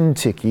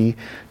Syntyche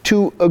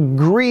to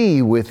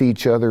agree with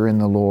each other in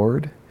the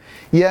Lord.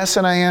 Yes,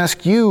 and I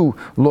ask you,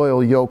 loyal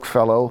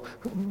yokefellow,"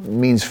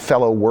 means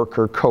fellow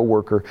worker,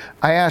 co-worker,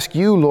 "I ask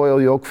you, loyal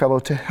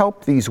yokefellow, to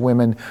help these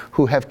women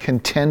who have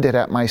contended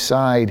at my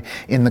side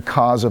in the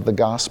cause of the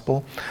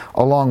gospel,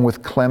 along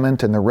with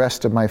Clement and the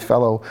rest of my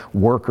fellow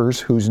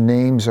workers whose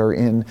names are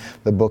in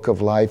the book of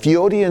life."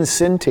 Euodia and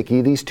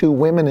Syntyche, these two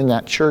women in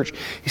that church,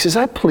 he says,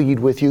 I plead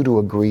with you to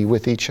agree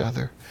with each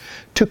other,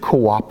 to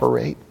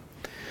cooperate,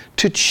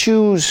 to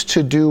choose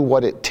to do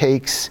what it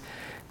takes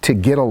to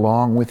get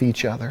along with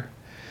each other.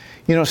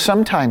 You know,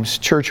 sometimes,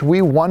 church,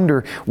 we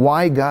wonder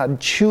why God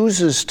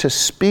chooses to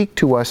speak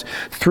to us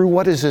through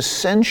what is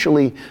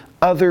essentially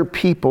other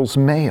people's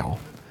mail.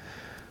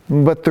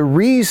 But the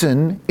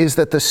reason is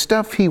that the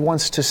stuff He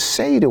wants to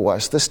say to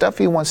us, the stuff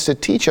He wants to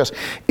teach us,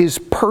 is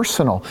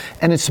personal.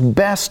 And it's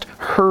best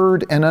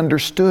heard and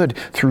understood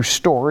through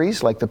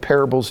stories like the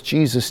parables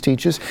Jesus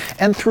teaches,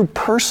 and through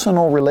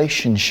personal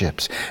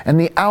relationships and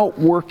the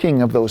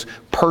outworking of those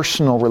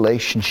personal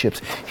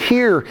relationships.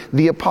 Here,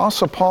 the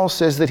Apostle Paul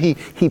says that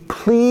he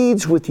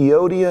pleads with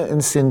Euodia and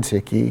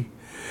Syntyche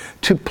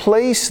to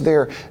place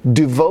their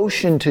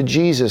devotion to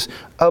Jesus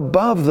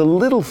above the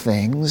little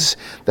things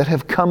that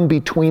have come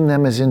between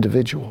them as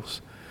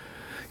individuals.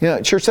 You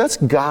know, church, that's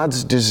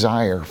God's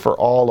desire for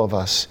all of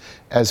us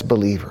as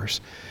believers.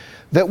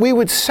 That we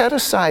would set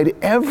aside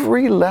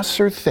every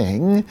lesser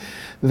thing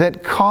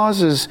that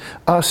causes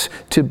us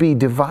to be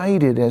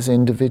divided as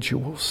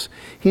individuals.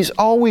 He's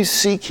always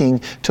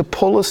seeking to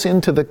pull us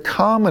into the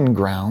common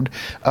ground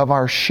of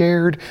our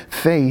shared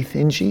faith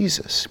in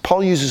Jesus.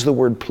 Paul uses the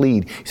word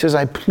plead. He says,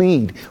 I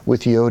plead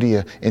with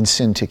Euodia and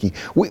Syntyche.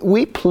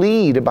 We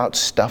plead about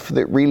stuff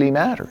that really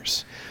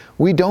matters.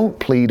 We don't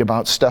plead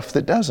about stuff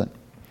that doesn't.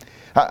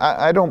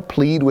 I don't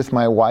plead with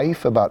my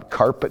wife about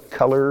carpet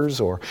colors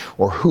or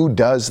who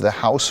does the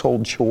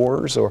household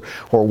chores or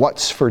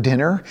what's for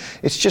dinner.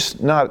 It's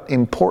just not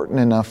important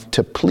enough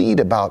to plead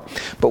about.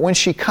 But when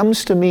she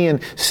comes to me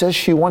and says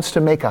she wants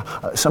to make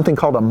something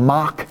called a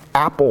mock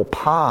apple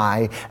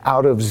pie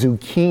out of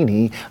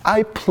zucchini,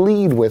 I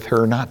plead with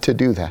her not to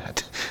do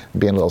that. I'm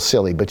being a little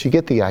silly, but you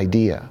get the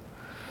idea.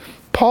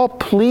 Paul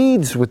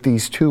pleads with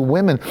these two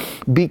women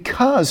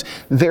because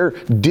their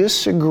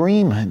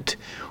disagreement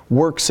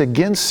works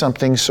against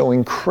something so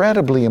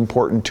incredibly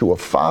important to a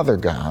Father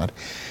God,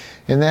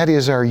 and that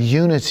is our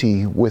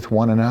unity with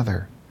one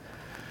another.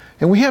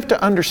 And we have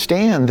to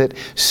understand that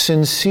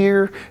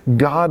sincere,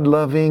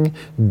 God-loving,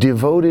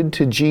 devoted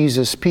to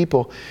Jesus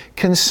people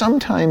can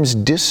sometimes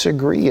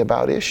disagree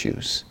about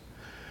issues.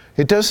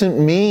 It doesn't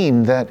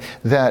mean that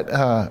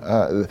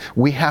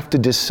we have to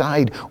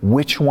decide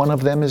which one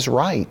of them is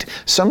right.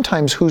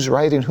 Sometimes who's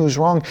right and who's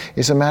wrong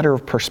is a matter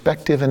of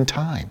perspective and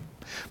time.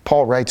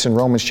 Paul writes in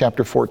Romans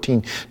chapter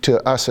 14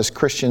 to us as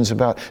Christians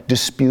about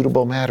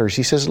disputable matters.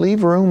 He says,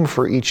 leave room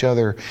for each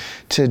other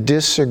to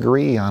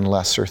disagree on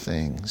lesser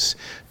things.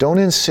 Don't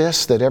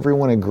insist that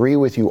everyone agree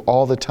with you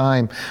all the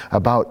time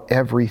about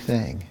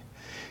everything.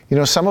 You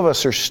know, some of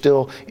us are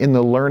still in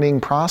the learning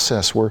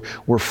process.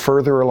 We're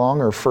further along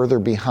or further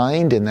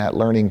behind in that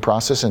learning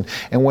process. And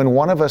when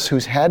one of us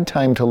who's had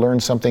time to learn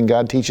something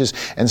God teaches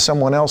and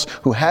someone else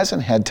who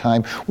hasn't had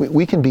time,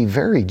 we can be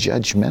very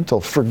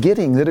judgmental,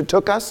 forgetting that it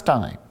took us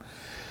time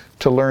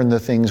to learn the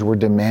things we're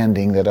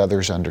demanding that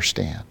others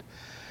understand.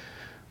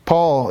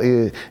 Paul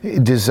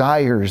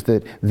desires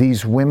that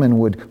these women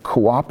would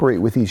cooperate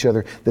with each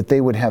other, that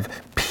they would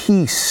have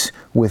peace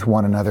with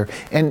one another.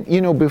 And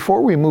you know,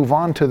 before we move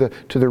on to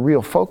the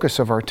real focus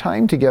of our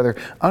time together,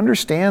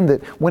 understand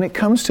that when it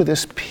comes to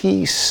this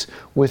peace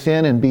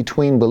within and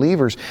between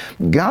believers,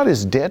 God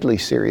is deadly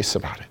serious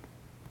about it.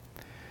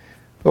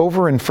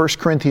 Over in 1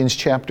 Corinthians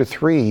chapter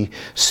 3,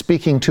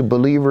 speaking to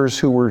believers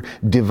who were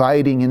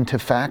dividing into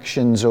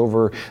factions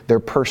over their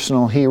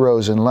personal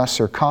heroes and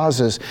lesser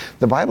causes,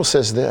 the Bible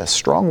says this,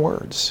 strong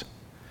words.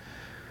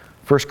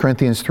 1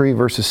 Corinthians 3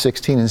 verses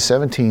 16 and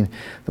 17,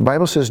 the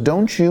Bible says,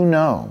 don't you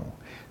know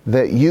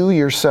that you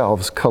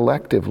yourselves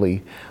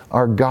collectively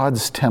are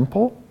God's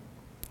temple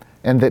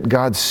and that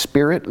God's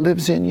Spirit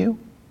lives in you?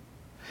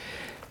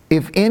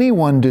 If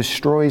anyone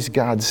destroys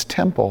God's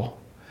temple,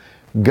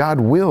 God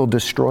will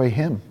destroy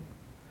him.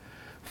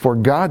 For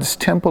God's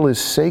temple is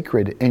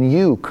sacred, and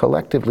you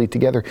collectively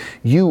together,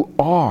 you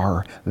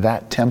are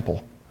that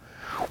temple.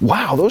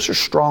 Wow, those are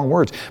strong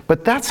words.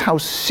 But that's how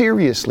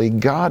seriously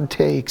God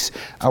takes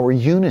our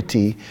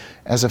unity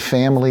as a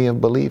family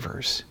of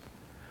believers.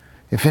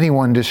 If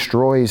anyone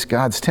destroys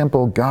God's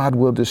temple, God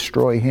will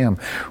destroy him.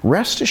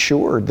 Rest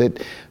assured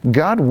that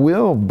God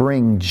will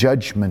bring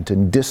judgment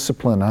and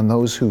discipline on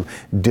those who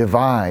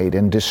divide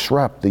and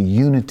disrupt the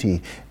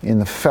unity in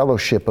the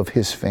fellowship of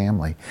His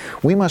family.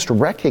 We must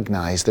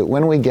recognize that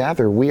when we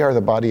gather, we are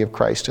the body of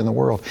Christ in the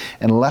world,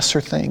 and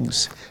lesser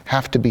things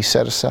have to be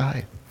set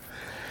aside.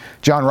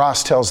 John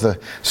Ross tells the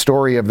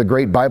story of the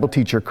great Bible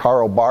teacher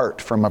Karl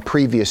Barth from a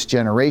previous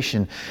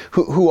generation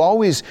who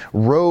always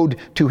rode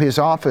to his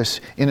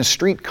office in a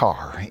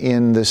streetcar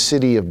in the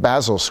city of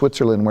Basel,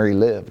 Switzerland, where he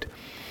lived.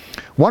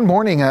 One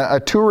morning,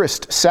 a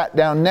tourist sat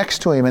down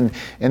next to him,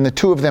 and the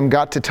two of them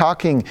got to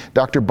talking,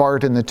 Dr.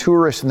 Barth and the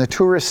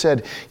tourist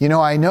said, you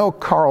know, I know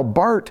Karl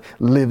Barth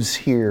lives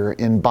here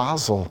in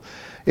Basel.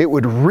 It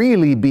would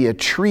really be a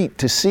treat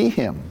to see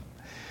him.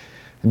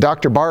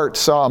 Dr. Barth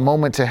saw a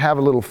moment to have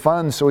a little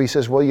fun, so he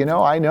says, well, you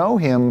know, I know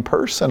him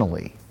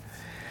personally.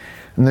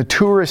 And the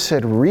tourist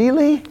said,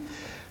 really?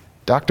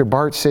 Dr.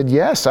 Barth said,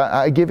 yes,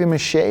 I give him a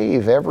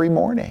shave every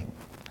morning.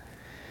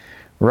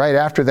 Right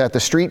after that, the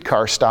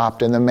streetcar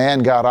stopped and the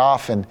man got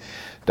off, and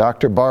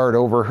Dr. Barth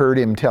overheard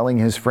him telling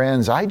his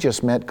friends, I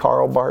just met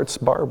Karl Barth's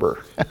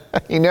barber.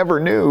 He never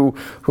knew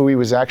who he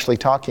was actually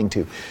talking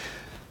to.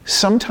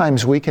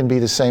 Sometimes we can be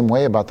the same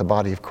way about the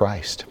body of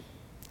Christ.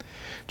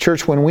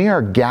 Church, when we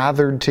are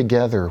gathered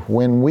together,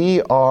 when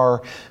we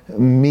are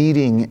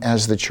meeting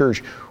as the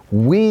church,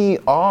 we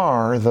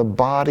are the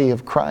body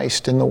of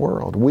Christ in the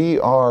world. We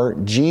are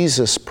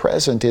Jesus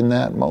present in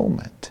that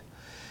moment.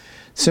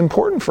 It's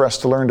important for us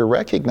to learn to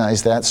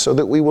recognize that so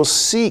that we will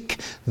seek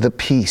the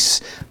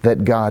peace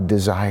that God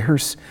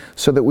desires,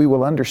 so that we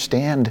will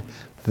understand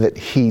that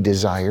He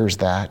desires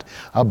that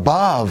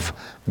above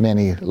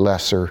many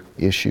lesser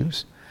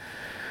issues.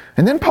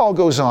 And then Paul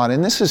goes on,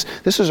 and this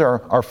is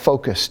our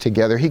focus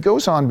together. He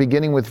goes on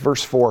beginning with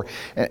verse 4,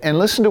 and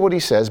listen to what he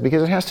says,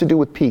 because it has to do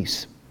with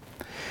peace.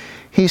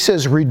 He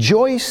says,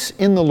 rejoice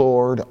in the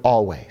Lord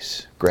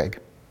always. Greg,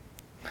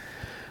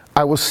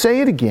 I will say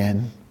it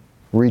again,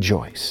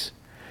 rejoice.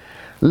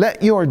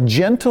 Let your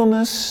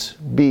gentleness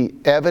be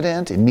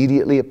evident,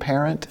 immediately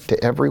apparent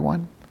to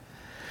everyone.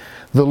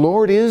 The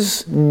Lord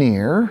is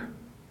near.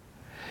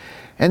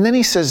 And then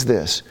he says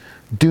this,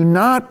 do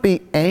not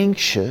be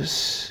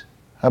anxious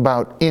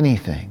about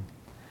anything,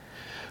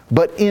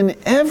 but in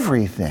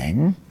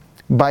everything,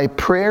 by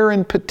prayer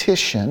and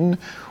petition,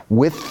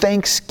 with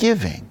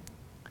thanksgiving,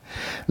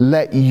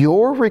 Let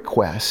your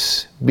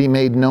requests be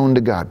made known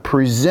to God.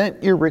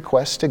 Present your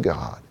requests to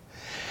God.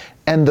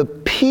 And the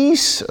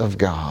peace of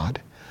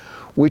God,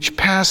 which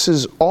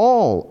passes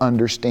all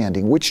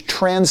understanding, which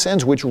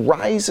transcends, which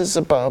rises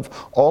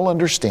above all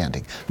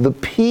understanding, the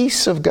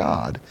peace of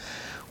God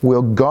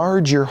will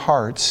guard your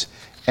hearts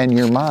and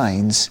your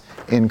minds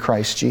in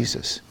Christ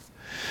Jesus.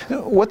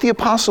 What the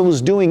apostle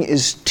is doing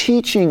is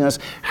teaching us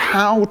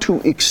how to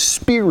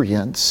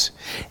experience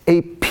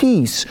a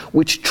peace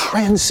which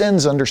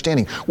transcends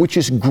understanding, which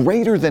is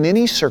greater than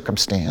any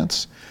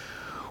circumstance,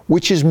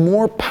 which is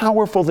more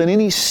powerful than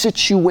any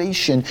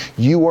situation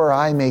you or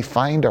I may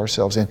find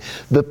ourselves in.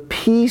 The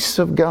peace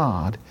of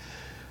God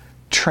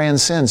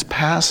transcends,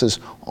 passes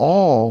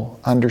all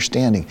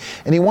understanding.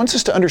 And He wants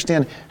us to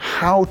understand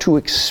how to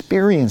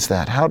experience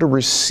that, how to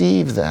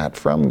receive that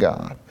from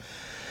God.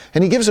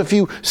 And He gives a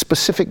few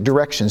specific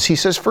directions. He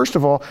says, first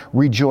of all,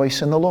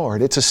 rejoice in the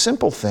Lord. It's a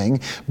simple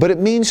thing, but it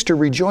means to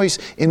rejoice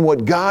in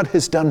what God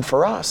has done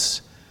for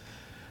us,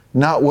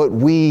 not what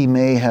we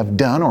may have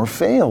done or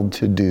failed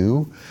to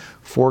do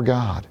for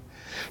God.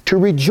 To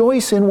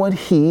rejoice in what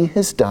He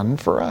has done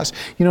for us.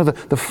 You know,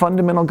 the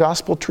fundamental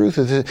gospel truth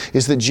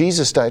is that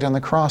Jesus died on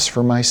the cross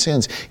for my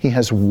sins. He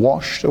has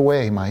washed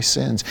away my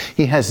sins.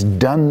 He has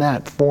done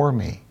that for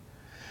me.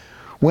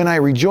 When I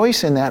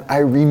rejoice in that, I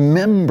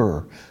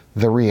remember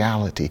the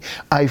reality.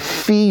 I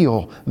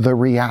feel the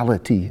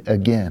reality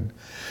again.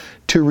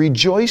 To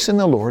rejoice in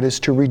the Lord is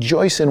to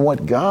rejoice in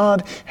what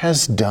God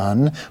has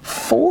done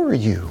for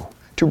you.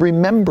 To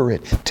remember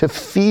it, to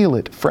feel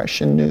it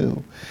fresh and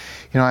new.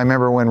 You know, I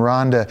remember when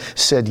Rhonda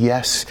said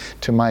yes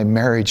to my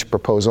marriage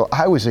proposal,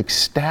 I was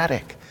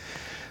ecstatic.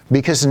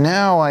 Because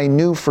now I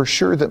knew for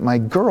sure that my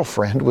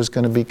girlfriend was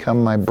going to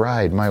become my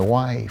bride, my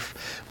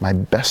wife, my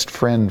best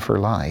friend for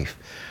life.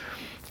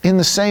 In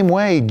the same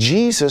way,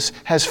 Jesus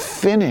has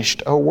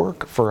finished a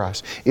work for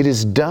us. It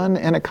is done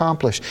and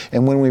accomplished.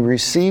 And when we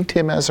received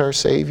Him as our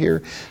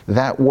Savior,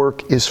 that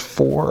work is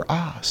for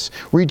us.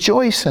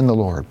 Rejoice in the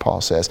Lord, Paul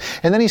says.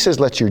 And then he says,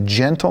 let your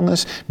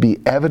gentleness be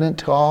evident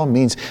to all.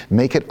 Means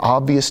make it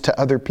obvious to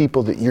other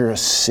people that you're a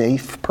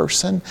safe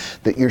person,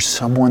 that you're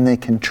someone they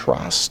can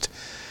trust,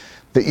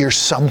 that you're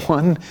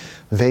someone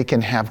they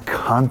can have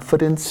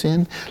confidence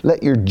in.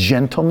 Let your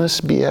gentleness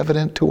be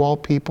evident to all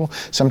people.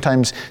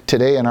 Sometimes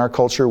today in our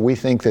culture we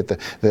think that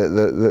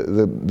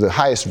the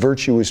highest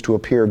virtue is to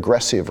appear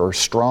aggressive or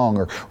strong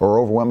or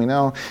overwhelming.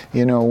 No,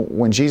 you know,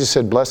 when Jesus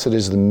said, blessed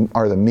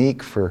are the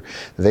meek, for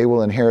they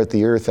will inherit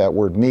the earth, that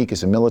word meek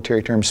is a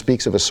military term,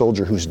 speaks of a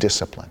soldier who's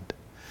disciplined.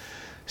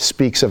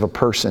 Speaks of a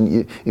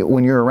person,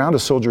 when you're around a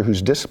soldier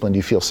who's disciplined,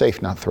 you feel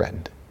safe, not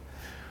threatened.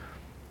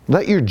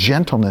 Let your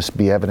gentleness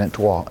be evident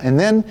to all. And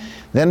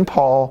then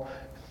Paul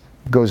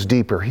goes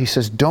deeper. He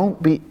says,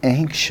 don't be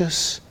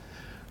anxious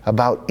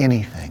about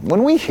anything.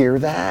 When we hear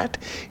that,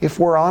 if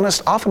we're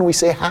honest, often we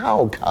say,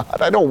 how, God?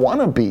 I don't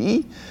want to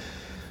be.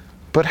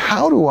 But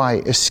how do I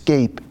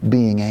escape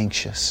being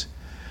anxious?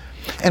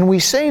 And we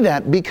say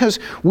that because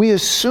we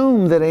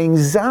assume that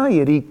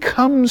anxiety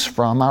comes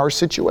from our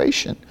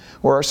situation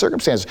or our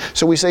circumstances.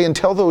 So we say,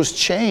 until those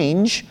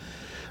change,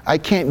 I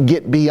can't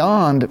get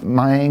beyond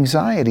my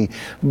anxiety.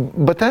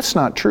 But that's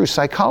not true.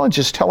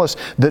 Psychologists tell us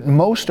that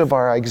most of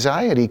our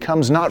anxiety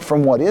comes not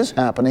from what is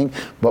happening,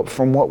 but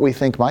from what we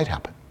think might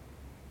happen.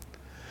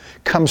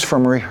 Comes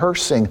from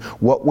rehearsing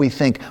what we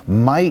think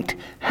might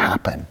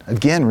happen.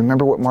 Again,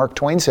 remember what Mark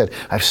Twain said,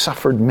 I've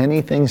suffered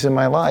many things in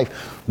my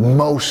life,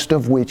 most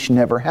of which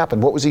never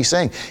happened. What was he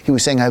saying? He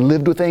was saying, I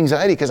lived with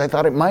anxiety because I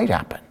thought it might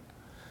happen.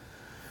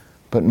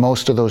 But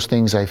most of those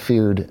things I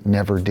feared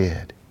never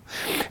did.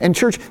 And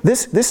church,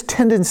 this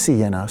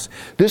tendency in us,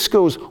 this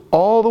goes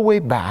all the way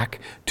back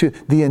to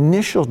the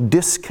initial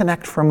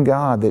disconnect from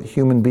God that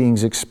human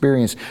beings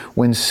experienced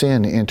when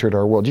sin entered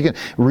our world. You can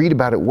read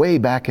about it way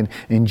back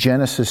in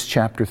Genesis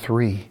chapter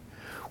 3.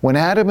 When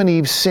Adam and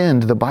Eve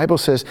sinned, the Bible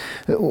says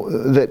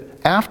that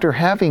after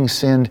having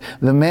sinned,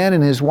 the man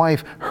and his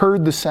wife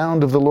heard the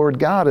sound of the Lord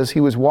God as He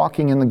was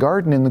walking in the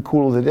garden in the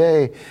cool of the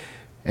day,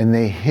 and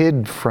they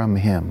hid from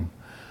Him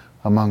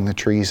among the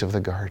trees of the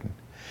garden.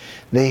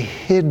 They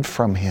hid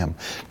from Him.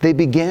 They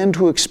began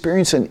to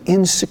experience an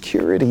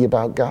insecurity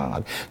about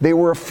God. They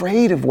were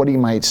afraid of what He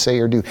might say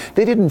or do.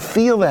 They didn't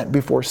feel that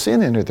before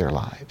sin entered their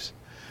lives.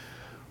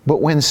 But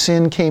when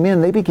sin came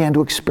in, they began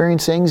to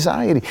experience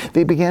anxiety.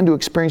 They began to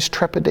experience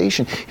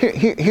trepidation.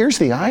 Here's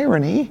the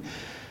irony.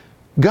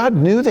 God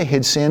knew they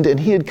had sinned, and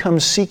He had come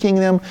seeking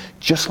them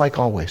just like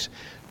always,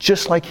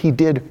 just like He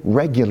did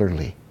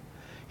regularly.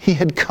 He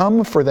had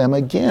come for them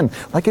again,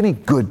 like any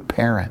good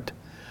parent.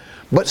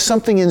 But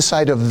something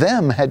inside of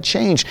them had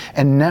changed,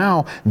 and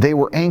now they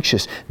were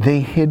anxious. They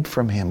hid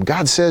from Him.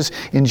 God says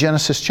in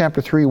Genesis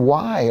chapter 3,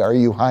 why are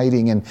you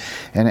hiding? And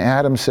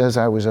Adam says,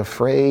 I was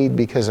afraid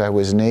because I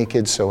was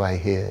naked, so I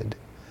hid.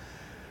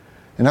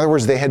 In other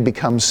words, they had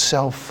become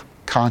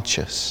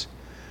self-conscious.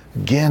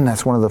 Again,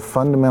 that's one of the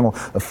fundamental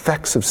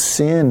effects of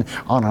sin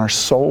on our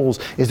souls,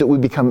 is that we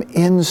become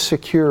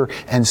insecure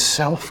and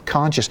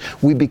self-conscious.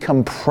 We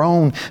become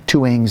prone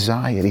to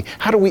anxiety.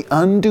 How do we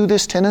undo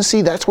this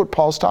tendency? That's what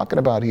Paul's talking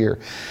about here.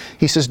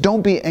 He says,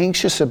 don't be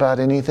anxious about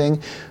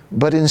anything,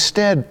 but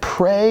instead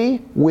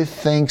pray with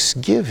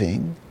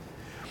thanksgiving.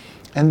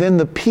 And then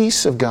the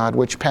peace of God,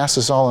 which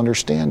passes all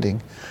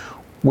understanding,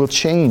 will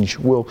change,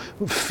 will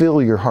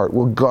fill your heart,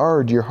 will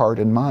guard your heart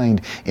and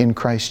mind in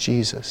Christ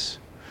Jesus.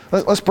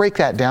 Let's break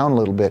that down a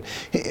little bit.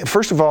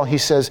 First of all, he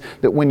says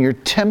that when you're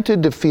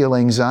tempted to feel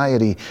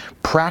anxiety,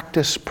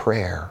 practice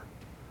prayer.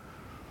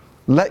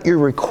 Let your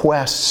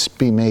requests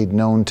be made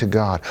known to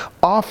God.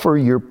 Offer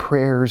your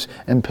prayers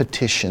and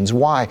petitions.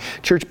 Why?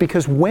 Church,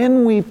 because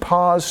when we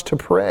pause to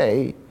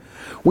pray,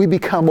 we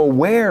become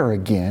aware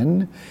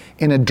again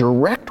in a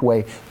direct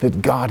way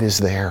that God is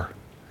there.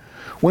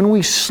 When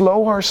we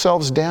slow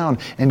ourselves down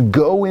and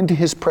go into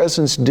His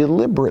presence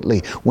deliberately,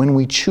 when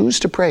we choose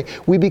to pray,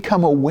 we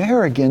become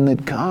aware again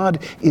that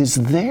God is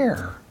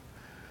there.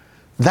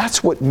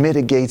 That's what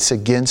mitigates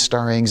against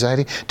our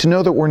anxiety, to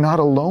know that we're not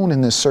alone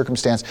in this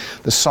circumstance.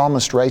 The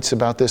psalmist writes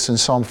about this in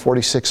Psalm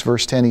 46,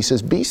 verse 10. He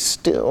says, "Be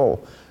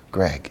still,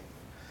 Greg,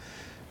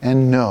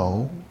 and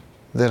know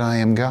that I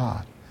am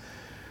God."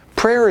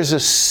 Prayer is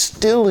a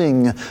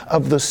stilling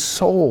of the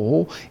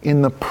soul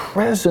in the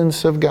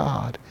presence of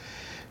God,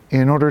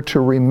 in order to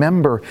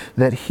remember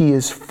that He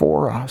is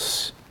for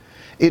us.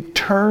 It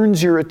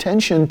turns your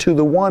attention to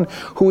the one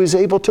who is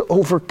able to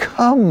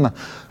overcome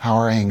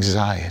our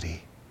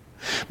anxiety.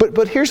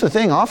 But here's the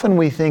thing, often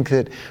we think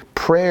that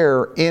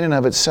prayer in and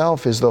of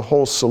itself is the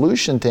whole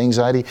solution to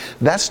anxiety.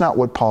 That's not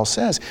what Paul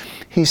says.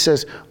 He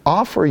says,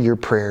 offer your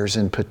prayers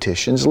and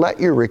petitions, let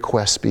your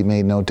requests be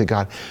made known to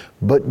God,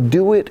 but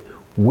do it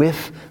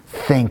with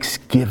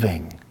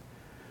thanksgiving.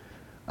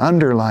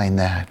 Underline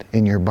that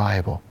in your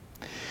Bible.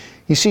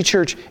 You see,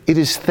 church, it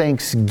is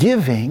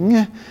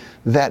thanksgiving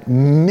that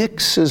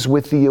mixes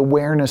with the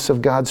awareness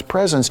of God's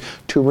presence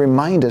to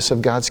remind us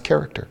of God's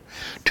character,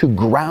 to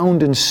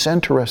ground and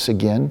center us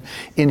again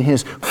in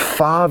His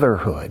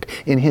fatherhood,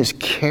 in His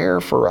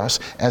care for us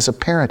as a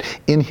parent,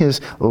 in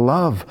His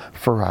love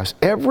for us.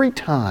 Every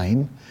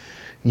time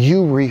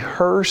you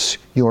rehearse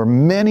your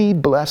many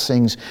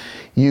blessings,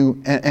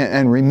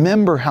 and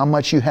remember how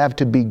much you have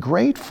to be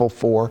grateful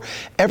for,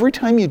 every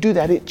time you do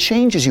that, it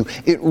changes you.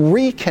 It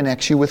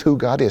reconnects you with who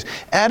God is.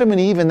 Adam and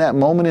Eve in that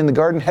moment in the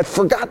garden had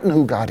forgotten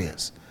who God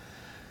is.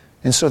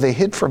 And so they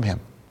hid from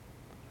Him.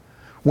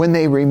 When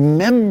they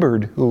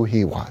remembered who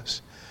He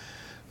was,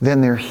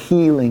 then their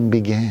healing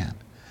began.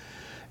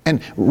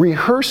 And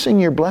rehearsing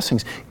your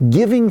blessings,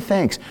 giving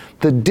thanks,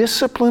 the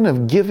discipline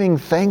of giving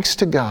thanks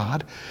to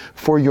God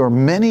for your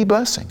many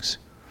blessings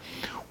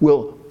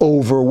will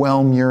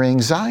overwhelm your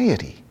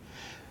anxiety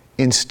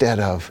instead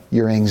of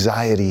your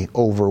anxiety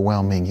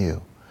overwhelming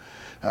you.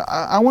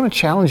 I want to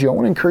challenge you, I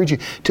want to encourage you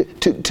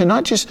to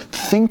not just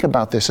think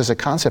about this as a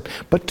concept,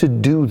 but to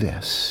do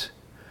this.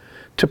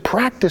 To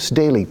practice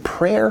daily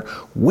prayer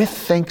with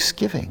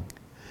thanksgiving.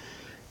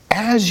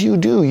 As you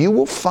do, you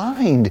will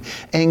find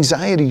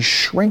anxiety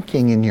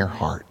shrinking in your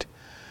heart.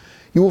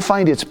 You will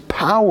find its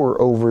power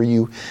over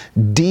you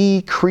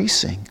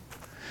decreasing.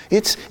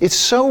 It's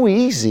so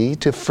easy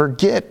to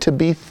forget to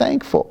be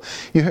thankful.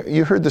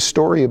 You heard the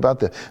story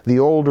about the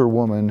older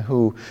woman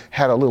who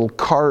had a little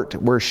cart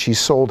where she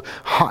sold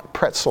hot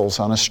pretzels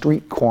on a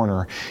street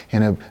corner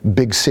in a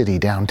big city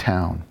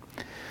downtown.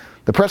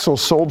 The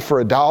pretzels sold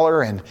for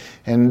 $1,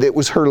 and it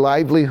was her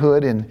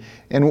livelihood.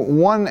 And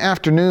one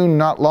afternoon,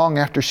 not long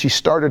after she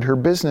started her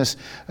business,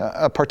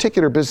 a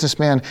particular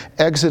businessman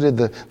exited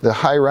the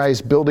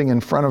high-rise building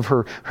in front of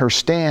her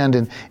stand,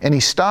 and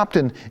he stopped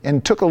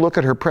and took a look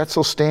at her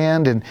pretzel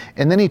stand, and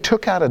then he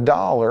took out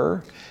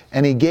 $1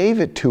 and he gave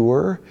it to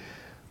her,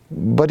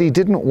 but he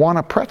didn't want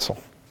a pretzel.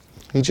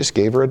 He just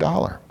gave her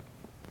 $1.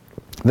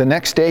 The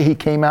next day he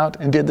came out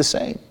and did the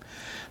same.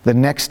 The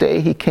next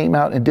day he came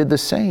out and did the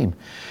same.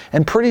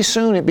 And pretty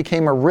soon it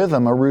became a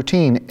rhythm, a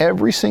routine.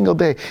 Every single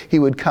day he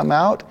would come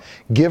out,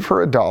 give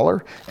her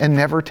 $1, and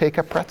never take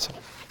a pretzel.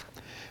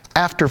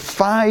 After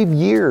 5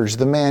 years,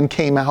 the man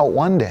came out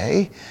one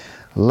day,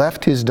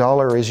 left his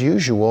 $1 as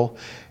usual,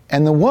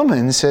 and the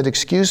woman said,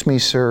 "Excuse me,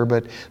 sir,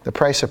 but the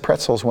price of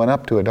pretzels went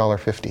up to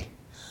 $1.50.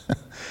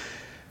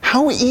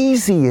 How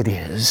easy it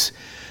is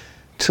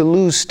to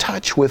lose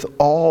touch with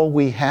all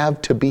we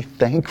have to be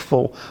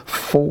thankful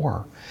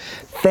for.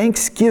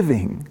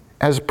 Thanksgiving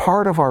as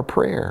part of our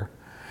prayer,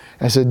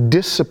 as a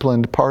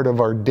disciplined part of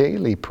our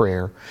daily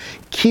prayer,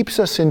 keeps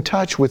us in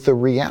touch with the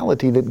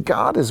reality that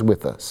God is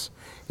with us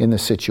in the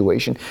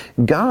situation.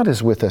 God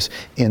is with us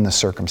in the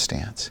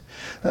circumstance.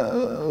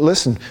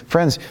 Listen,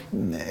 friends,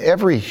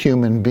 every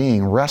human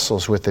being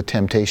wrestles with the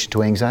temptation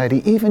to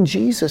anxiety. Even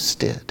Jesus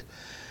did.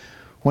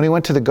 When He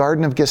went to the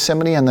Garden of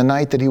Gethsemane on the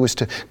night that He was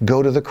to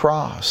go to the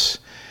cross,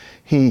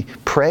 He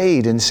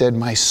prayed and said,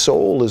 "My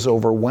soul is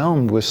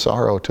overwhelmed with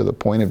sorrow to the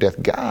point of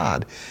death."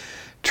 God,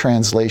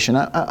 translation,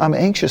 I'm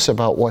anxious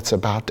about what's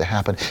about to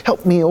happen.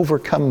 Help me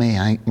overcome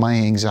my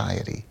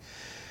anxiety.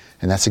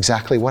 And that's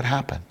exactly what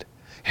happened.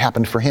 It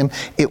happened for him.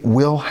 It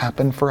will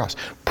happen for us.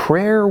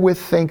 Prayer with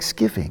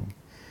thanksgiving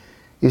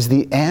is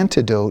the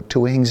antidote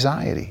to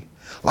anxiety.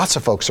 Lots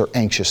of folks are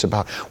anxious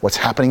about what's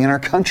happening in our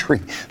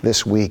country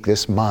this week,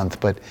 this month,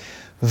 but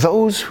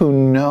those who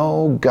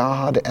know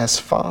God as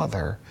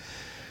Father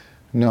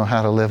know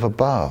how to live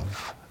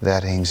above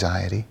that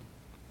anxiety.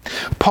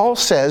 Paul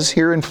says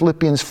here in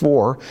Philippians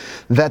 4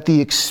 that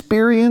the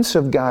experience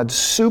of God's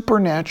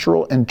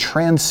supernatural and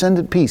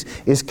transcendent peace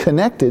is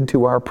connected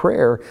to our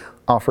prayer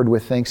offered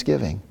with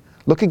thanksgiving.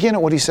 Look again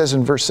at what he says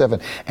in verse 7.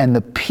 And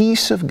the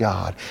peace of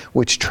God,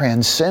 which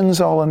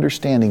transcends all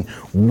understanding,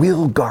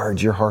 will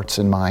guard your hearts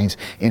and minds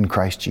in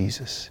Christ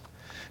Jesus.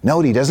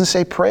 Note, he doesn't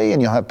say pray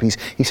and you'll have peace.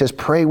 He says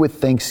pray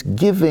with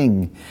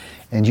thanksgiving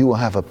and you will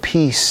have a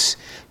peace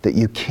that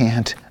you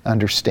can't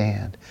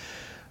understand.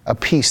 A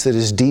peace that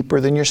is deeper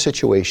than your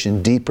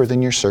situation, deeper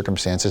than your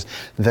circumstances,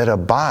 that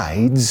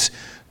abides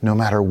no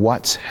matter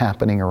what's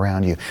happening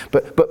around you.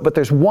 But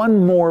there's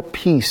one more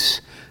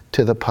piece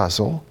to the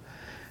puzzle,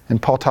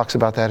 and Paul talks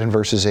about that in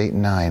verses 8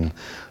 and 9.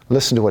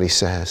 Listen to what he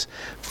says.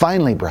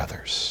 Finally,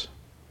 brothers,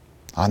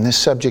 on this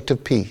subject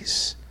of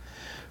peace,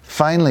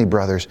 finally,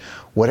 brothers,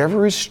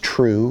 whatever is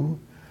true,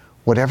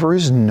 whatever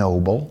is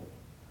noble,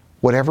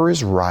 whatever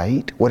is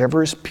right,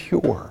 whatever is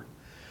pure,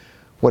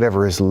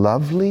 whatever is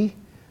lovely,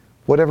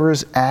 whatever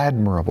is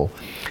admirable,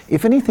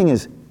 if anything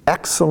is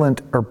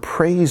excellent or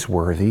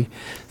praiseworthy,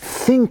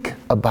 think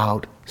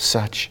about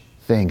such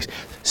things.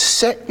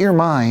 Set your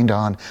mind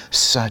on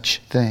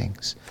such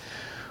things.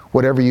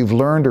 Whatever you've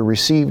learned or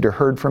received or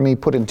heard from me,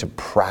 put into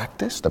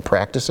practice, the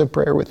practice of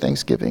prayer with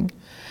thanksgiving,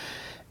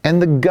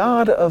 and the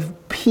God of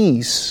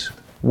peace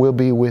will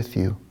be with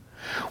you.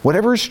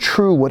 Whatever is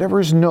true, whatever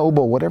is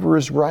noble, whatever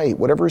is right,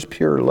 whatever is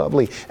pure,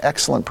 lovely,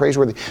 excellent,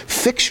 praiseworthy,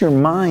 fix your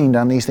mind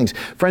on these things.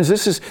 Friends,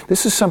 this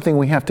is something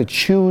we have to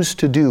choose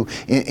to do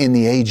in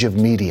the age of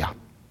media.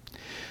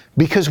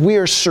 Because we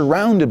are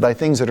surrounded by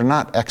things that are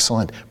not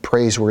excellent,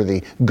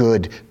 praiseworthy,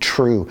 good,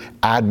 true,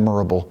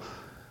 admirable.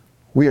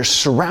 We are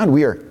surrounded,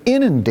 we are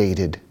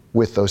inundated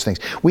with those things.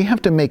 We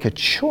have to make a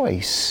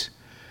choice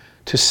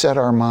to set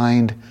our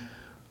mind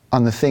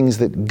on the things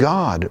that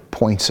God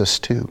points us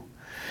to.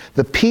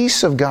 The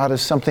peace of God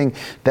is something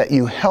that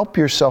you help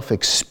yourself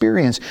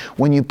experience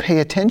when you pay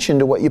attention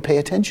to what you pay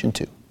attention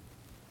to.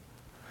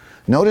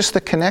 Notice the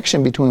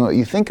connection between what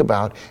you think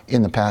about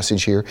in the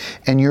passage here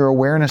and your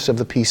awareness of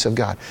the peace of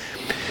God.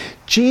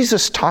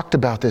 Jesus talked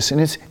about this,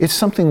 and it's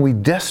something we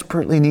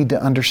desperately need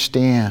to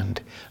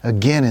understand,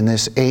 again, in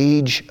this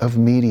age of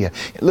media.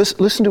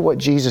 Listen to what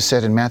Jesus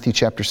said in Matthew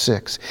chapter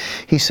 6.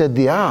 He said,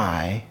 the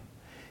eye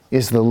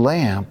is the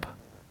lamp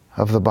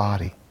of the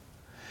body.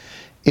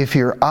 If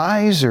your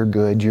eyes are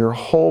good, your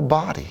whole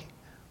body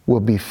will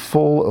be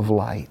full of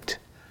light.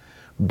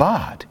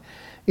 But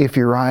if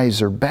your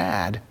eyes are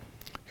bad,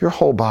 your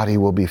whole body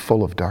will be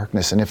full of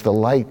darkness. And if the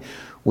light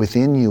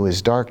within you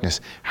is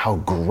darkness, how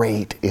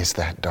great is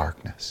that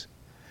darkness?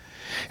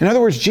 In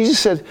other words, Jesus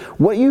said,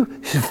 what you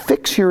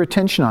fix your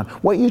attention on,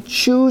 what you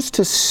choose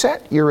to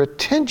set your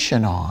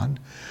attention on,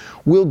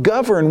 will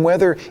govern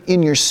whether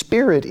in your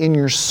spirit, in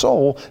your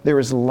soul, there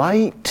is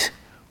light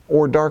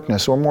or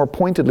darkness, or more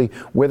pointedly,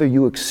 whether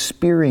you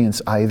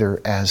experience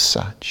either as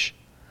such.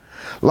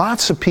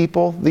 Lots of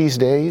people these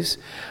days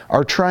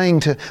are trying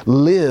to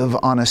live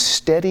on a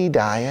steady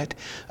diet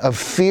of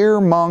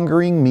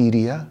fear-mongering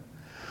media,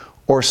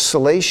 or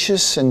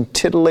salacious and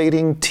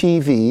titillating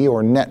TV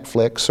or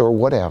Netflix or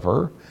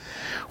whatever,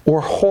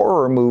 or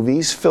horror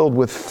movies filled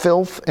with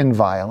filth and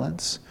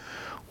violence,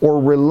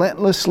 or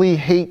relentlessly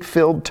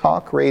hate-filled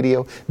talk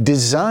radio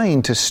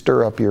designed to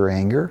stir up your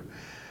anger,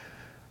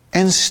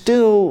 and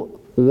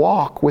still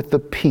walk with the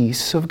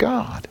peace of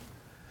God.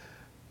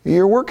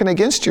 You're working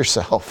against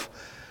yourself.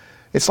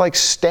 It's like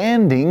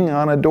standing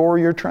on a door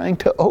you're trying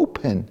to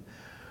open.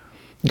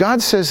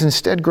 God says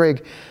instead,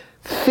 Greg,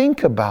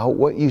 think about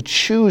what you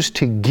choose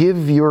to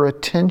give your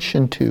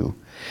attention to.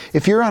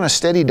 If you're on a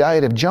steady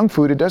diet of junk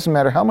food, it doesn't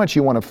matter how much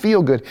you want to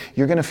feel good,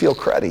 you're going to feel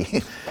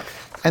cruddy.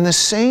 And the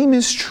same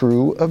is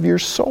true of your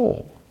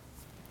soul.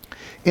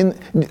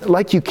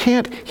 Like you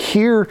can't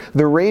hear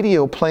the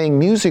radio playing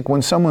music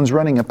when someone's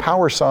running a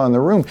power saw in the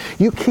room.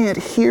 You can't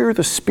hear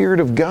the Spirit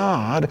of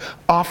God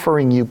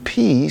offering you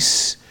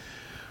peace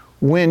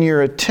when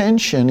your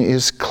attention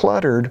is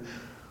cluttered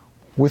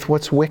with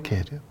what's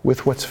wicked,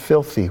 with what's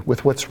filthy,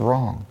 with what's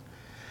wrong.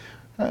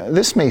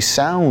 This may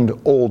sound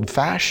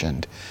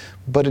old-fashioned,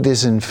 but it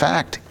is in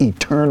fact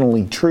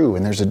eternally true,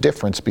 and there's a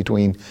difference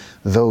between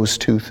those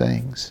two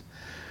things.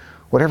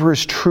 Whatever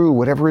is true,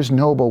 whatever is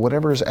noble,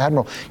 whatever is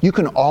admirable, you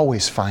can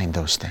always find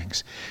those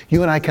things.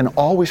 You and I can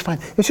always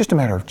find, it's just a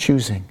matter of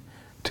choosing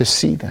to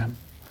see them.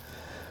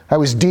 I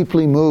was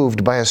deeply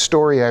moved by a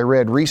story I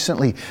read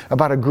recently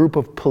about a group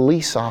of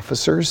police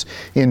officers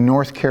in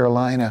North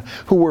Carolina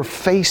who were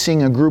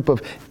facing a group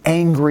of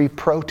angry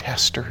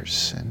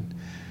protesters. And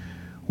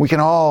we can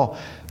all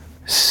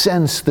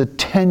sense the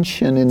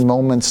tension in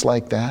moments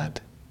like that.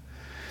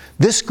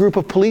 This group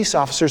of police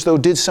officers, though,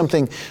 did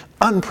something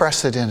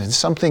unprecedented,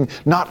 something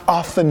not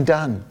often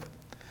done.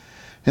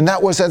 And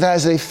that was that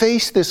as they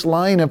faced this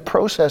line of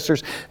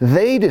protesters,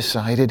 they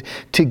decided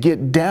to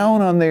get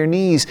down on their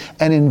knees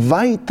and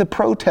invite the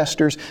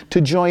protesters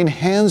to join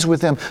hands with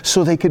them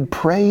so they could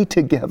pray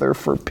together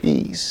for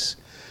peace.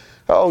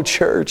 Oh,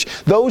 church,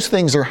 those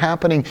things are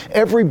happening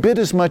every bit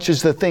as much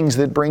as the things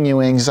that bring you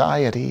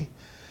anxiety.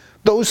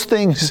 Those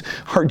things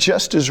are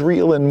just as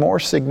real and more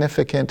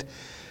significant,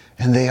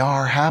 and they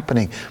are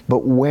happening. But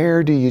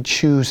where do you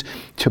choose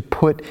to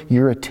put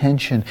your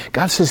attention?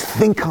 God says,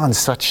 think on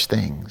such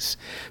things.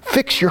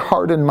 Fix your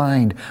heart and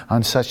mind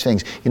on such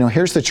things. You know,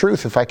 here's the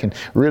truth, if I can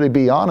really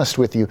be honest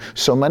with you.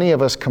 So many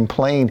of us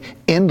complain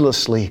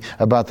endlessly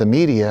about the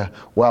media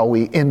while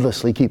we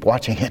endlessly keep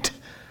watching it.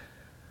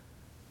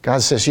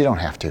 God says, you don't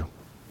have to.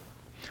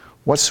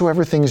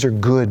 Whatsoever things are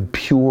good,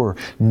 pure,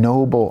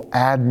 noble,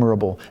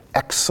 admirable,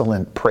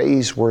 excellent,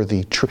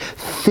 praiseworthy, true.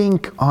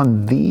 Think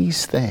on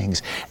these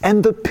things.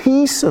 And the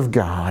peace of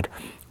God,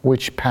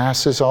 which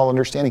passes all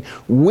understanding,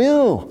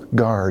 will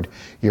guard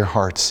your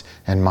hearts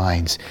and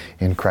minds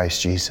in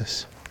Christ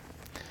Jesus.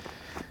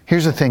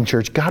 Here's the thing,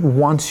 church. God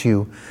wants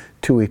you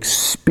to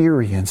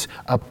experience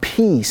a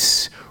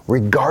peace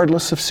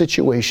regardless of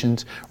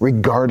situations,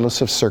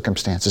 regardless of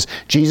circumstances.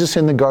 Jesus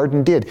in the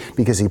garden did,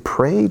 because He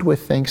prayed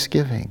with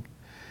thanksgiving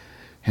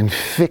and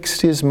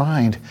fixed His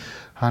mind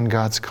on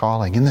God's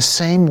calling. In the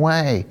same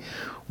way,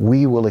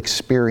 we will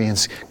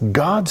experience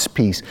God's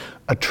peace,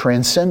 a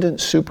transcendent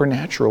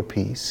supernatural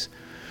peace,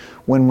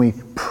 when we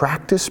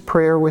practice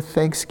prayer with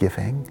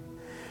thanksgiving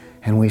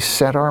and we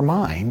set our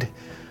mind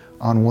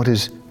on what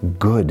is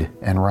good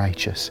and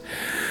righteous.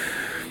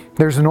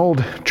 There's an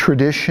old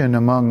tradition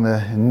among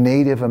the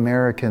Native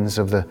Americans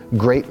of the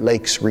Great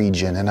Lakes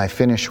region, and I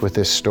finish with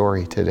this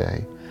story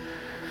today.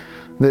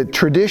 The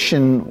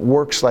tradition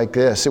works like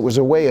this. It was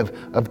a way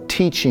of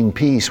teaching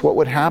peace. What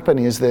would happen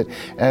is that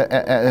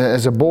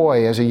as a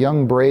boy, as a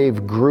young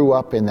brave grew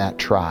up in that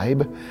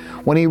tribe,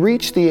 when he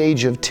reached the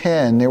age of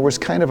 10, there was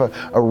kind of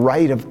a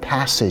rite of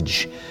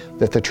passage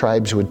that the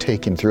tribes would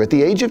take him through. At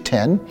the age of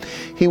 10,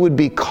 he would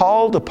be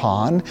called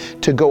upon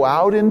to go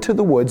out into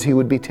the woods. He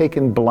would be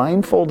taken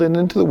blindfolded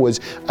into the woods,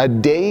 a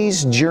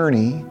day's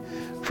journey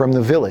from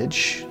the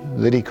village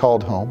that he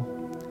called home.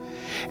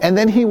 And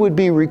then he would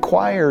be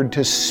required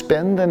to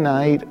spend the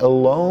night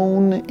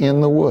alone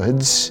in the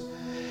woods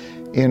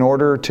in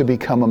order to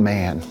become a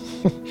man,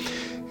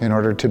 in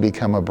order to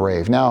become a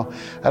brave. Now,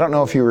 I don't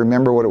know if you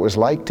remember what it was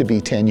like to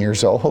be 10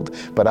 years old,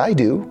 but I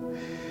do.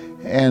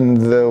 And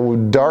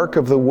the dark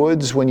of the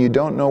woods when you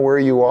don't know where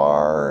you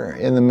are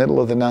in the middle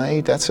of the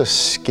night, that's a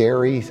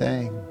scary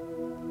thing.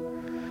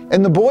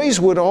 And the boys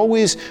would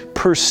always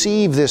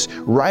perceive this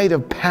rite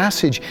of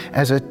passage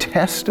as a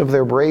test of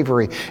their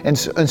bravery. And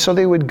so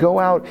they would go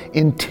out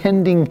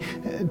intending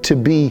to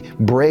be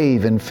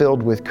brave and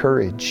filled with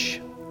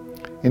courage,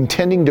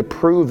 intending to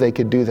prove they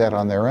could do that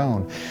on their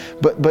own.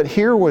 But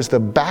here was the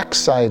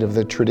backside of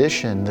the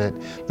tradition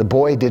that the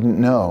boy didn't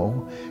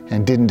know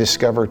and didn't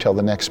discover till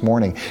the next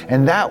morning.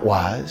 And that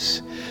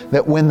was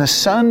that when the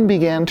sun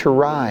began to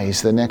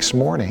rise the next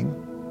morning,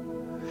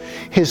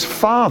 his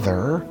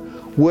father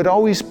would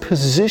always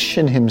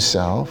position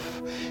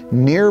himself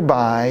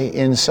nearby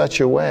in such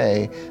a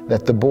way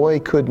that the boy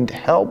couldn't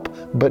help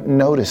but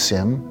notice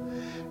him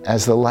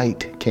as the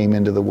light came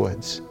into the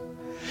woods.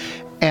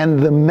 And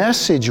the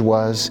message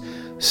was,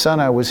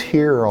 son, I was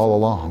here all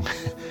along.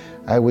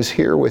 I was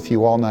here with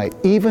you all night.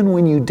 Even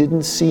when you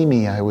didn't see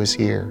me, I was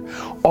here.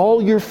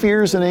 All your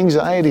fears and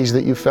anxieties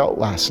that you felt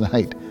last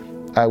night,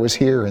 I was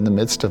here in the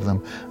midst of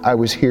them. I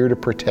was here to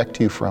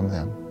protect you from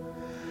them.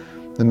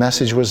 The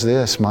message was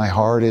this: my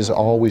heart is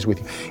always with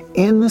you.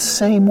 In the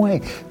same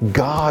way,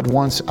 God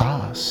wants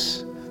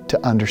us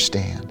to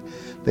understand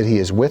that He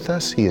is with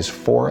us, He is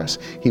for us,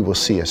 He will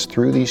see us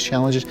through these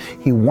challenges.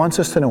 He wants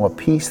us to know a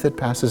peace that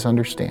passes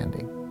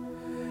understanding.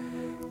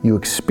 You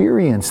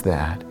experience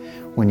that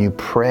when you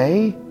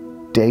pray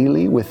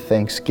daily with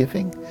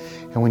thanksgiving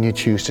and when you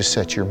choose to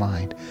set your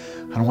mind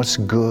on what's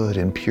good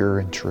and pure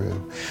and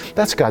true.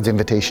 That's God's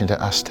invitation to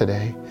us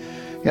today.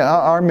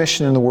 Our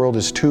mission in the world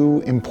is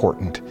too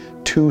important,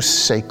 too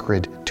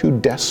sacred, too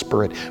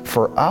desperate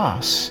for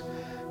us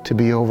to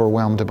be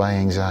overwhelmed by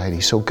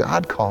anxiety. So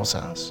God calls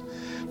us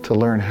to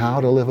learn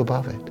how to live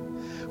above it.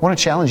 I want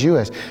to challenge you,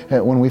 as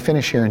when we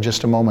finish here in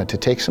just a moment, to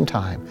take some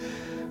time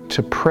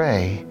to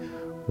pray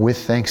with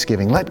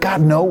thanksgiving. Let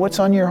God know what's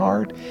on your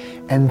heart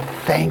and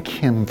thank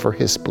Him for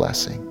His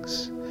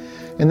blessings.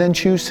 And then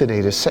choose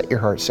today to set your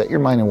heart, set your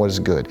mind on what is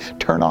good.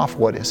 Turn off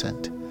what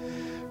isn't.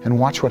 And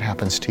watch what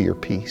happens to your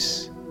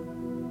peace.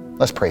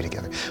 Let's pray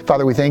together.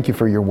 Father, we thank You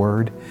for Your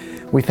word.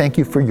 We thank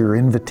You for Your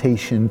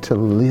invitation to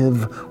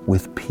live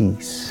with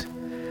peace.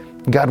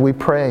 God, we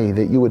pray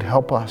that You would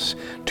help us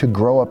to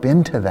grow up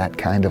into that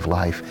kind of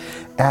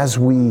life as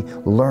we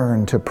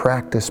learn to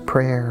practice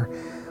prayer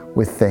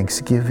with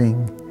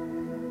thanksgiving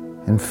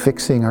and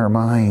fixing our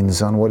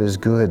minds on what is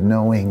good,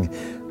 knowing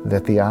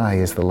that the eye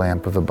is the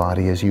lamp of the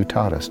body, as You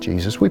taught us,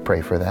 Jesus. We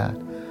pray for that.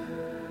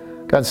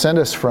 God, send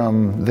us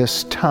from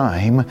this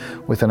time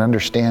with an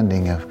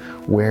understanding of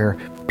where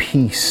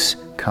peace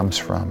comes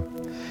from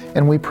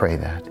And we pray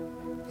that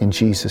in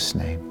Jesus'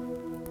 name.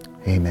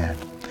 Amen.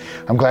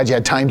 I'm glad you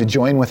had time to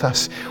join with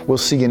us. We'll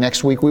see you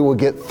next week. We will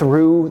get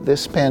through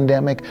this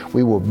pandemic.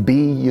 We will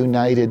be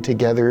united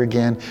together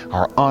again.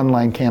 Our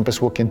online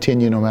campus will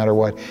continue no matter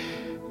what.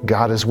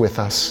 God is with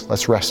us.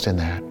 Let's rest in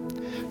that.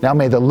 Now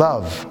may the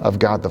love of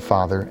God the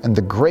Father and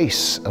the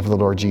grace of the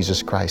Lord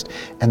Jesus Christ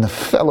and the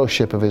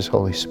fellowship of His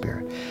Holy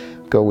Spirit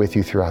go with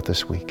you throughout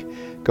this week.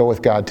 Go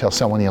with God. Tell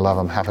someone you love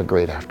them. Have a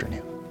great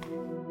afternoon.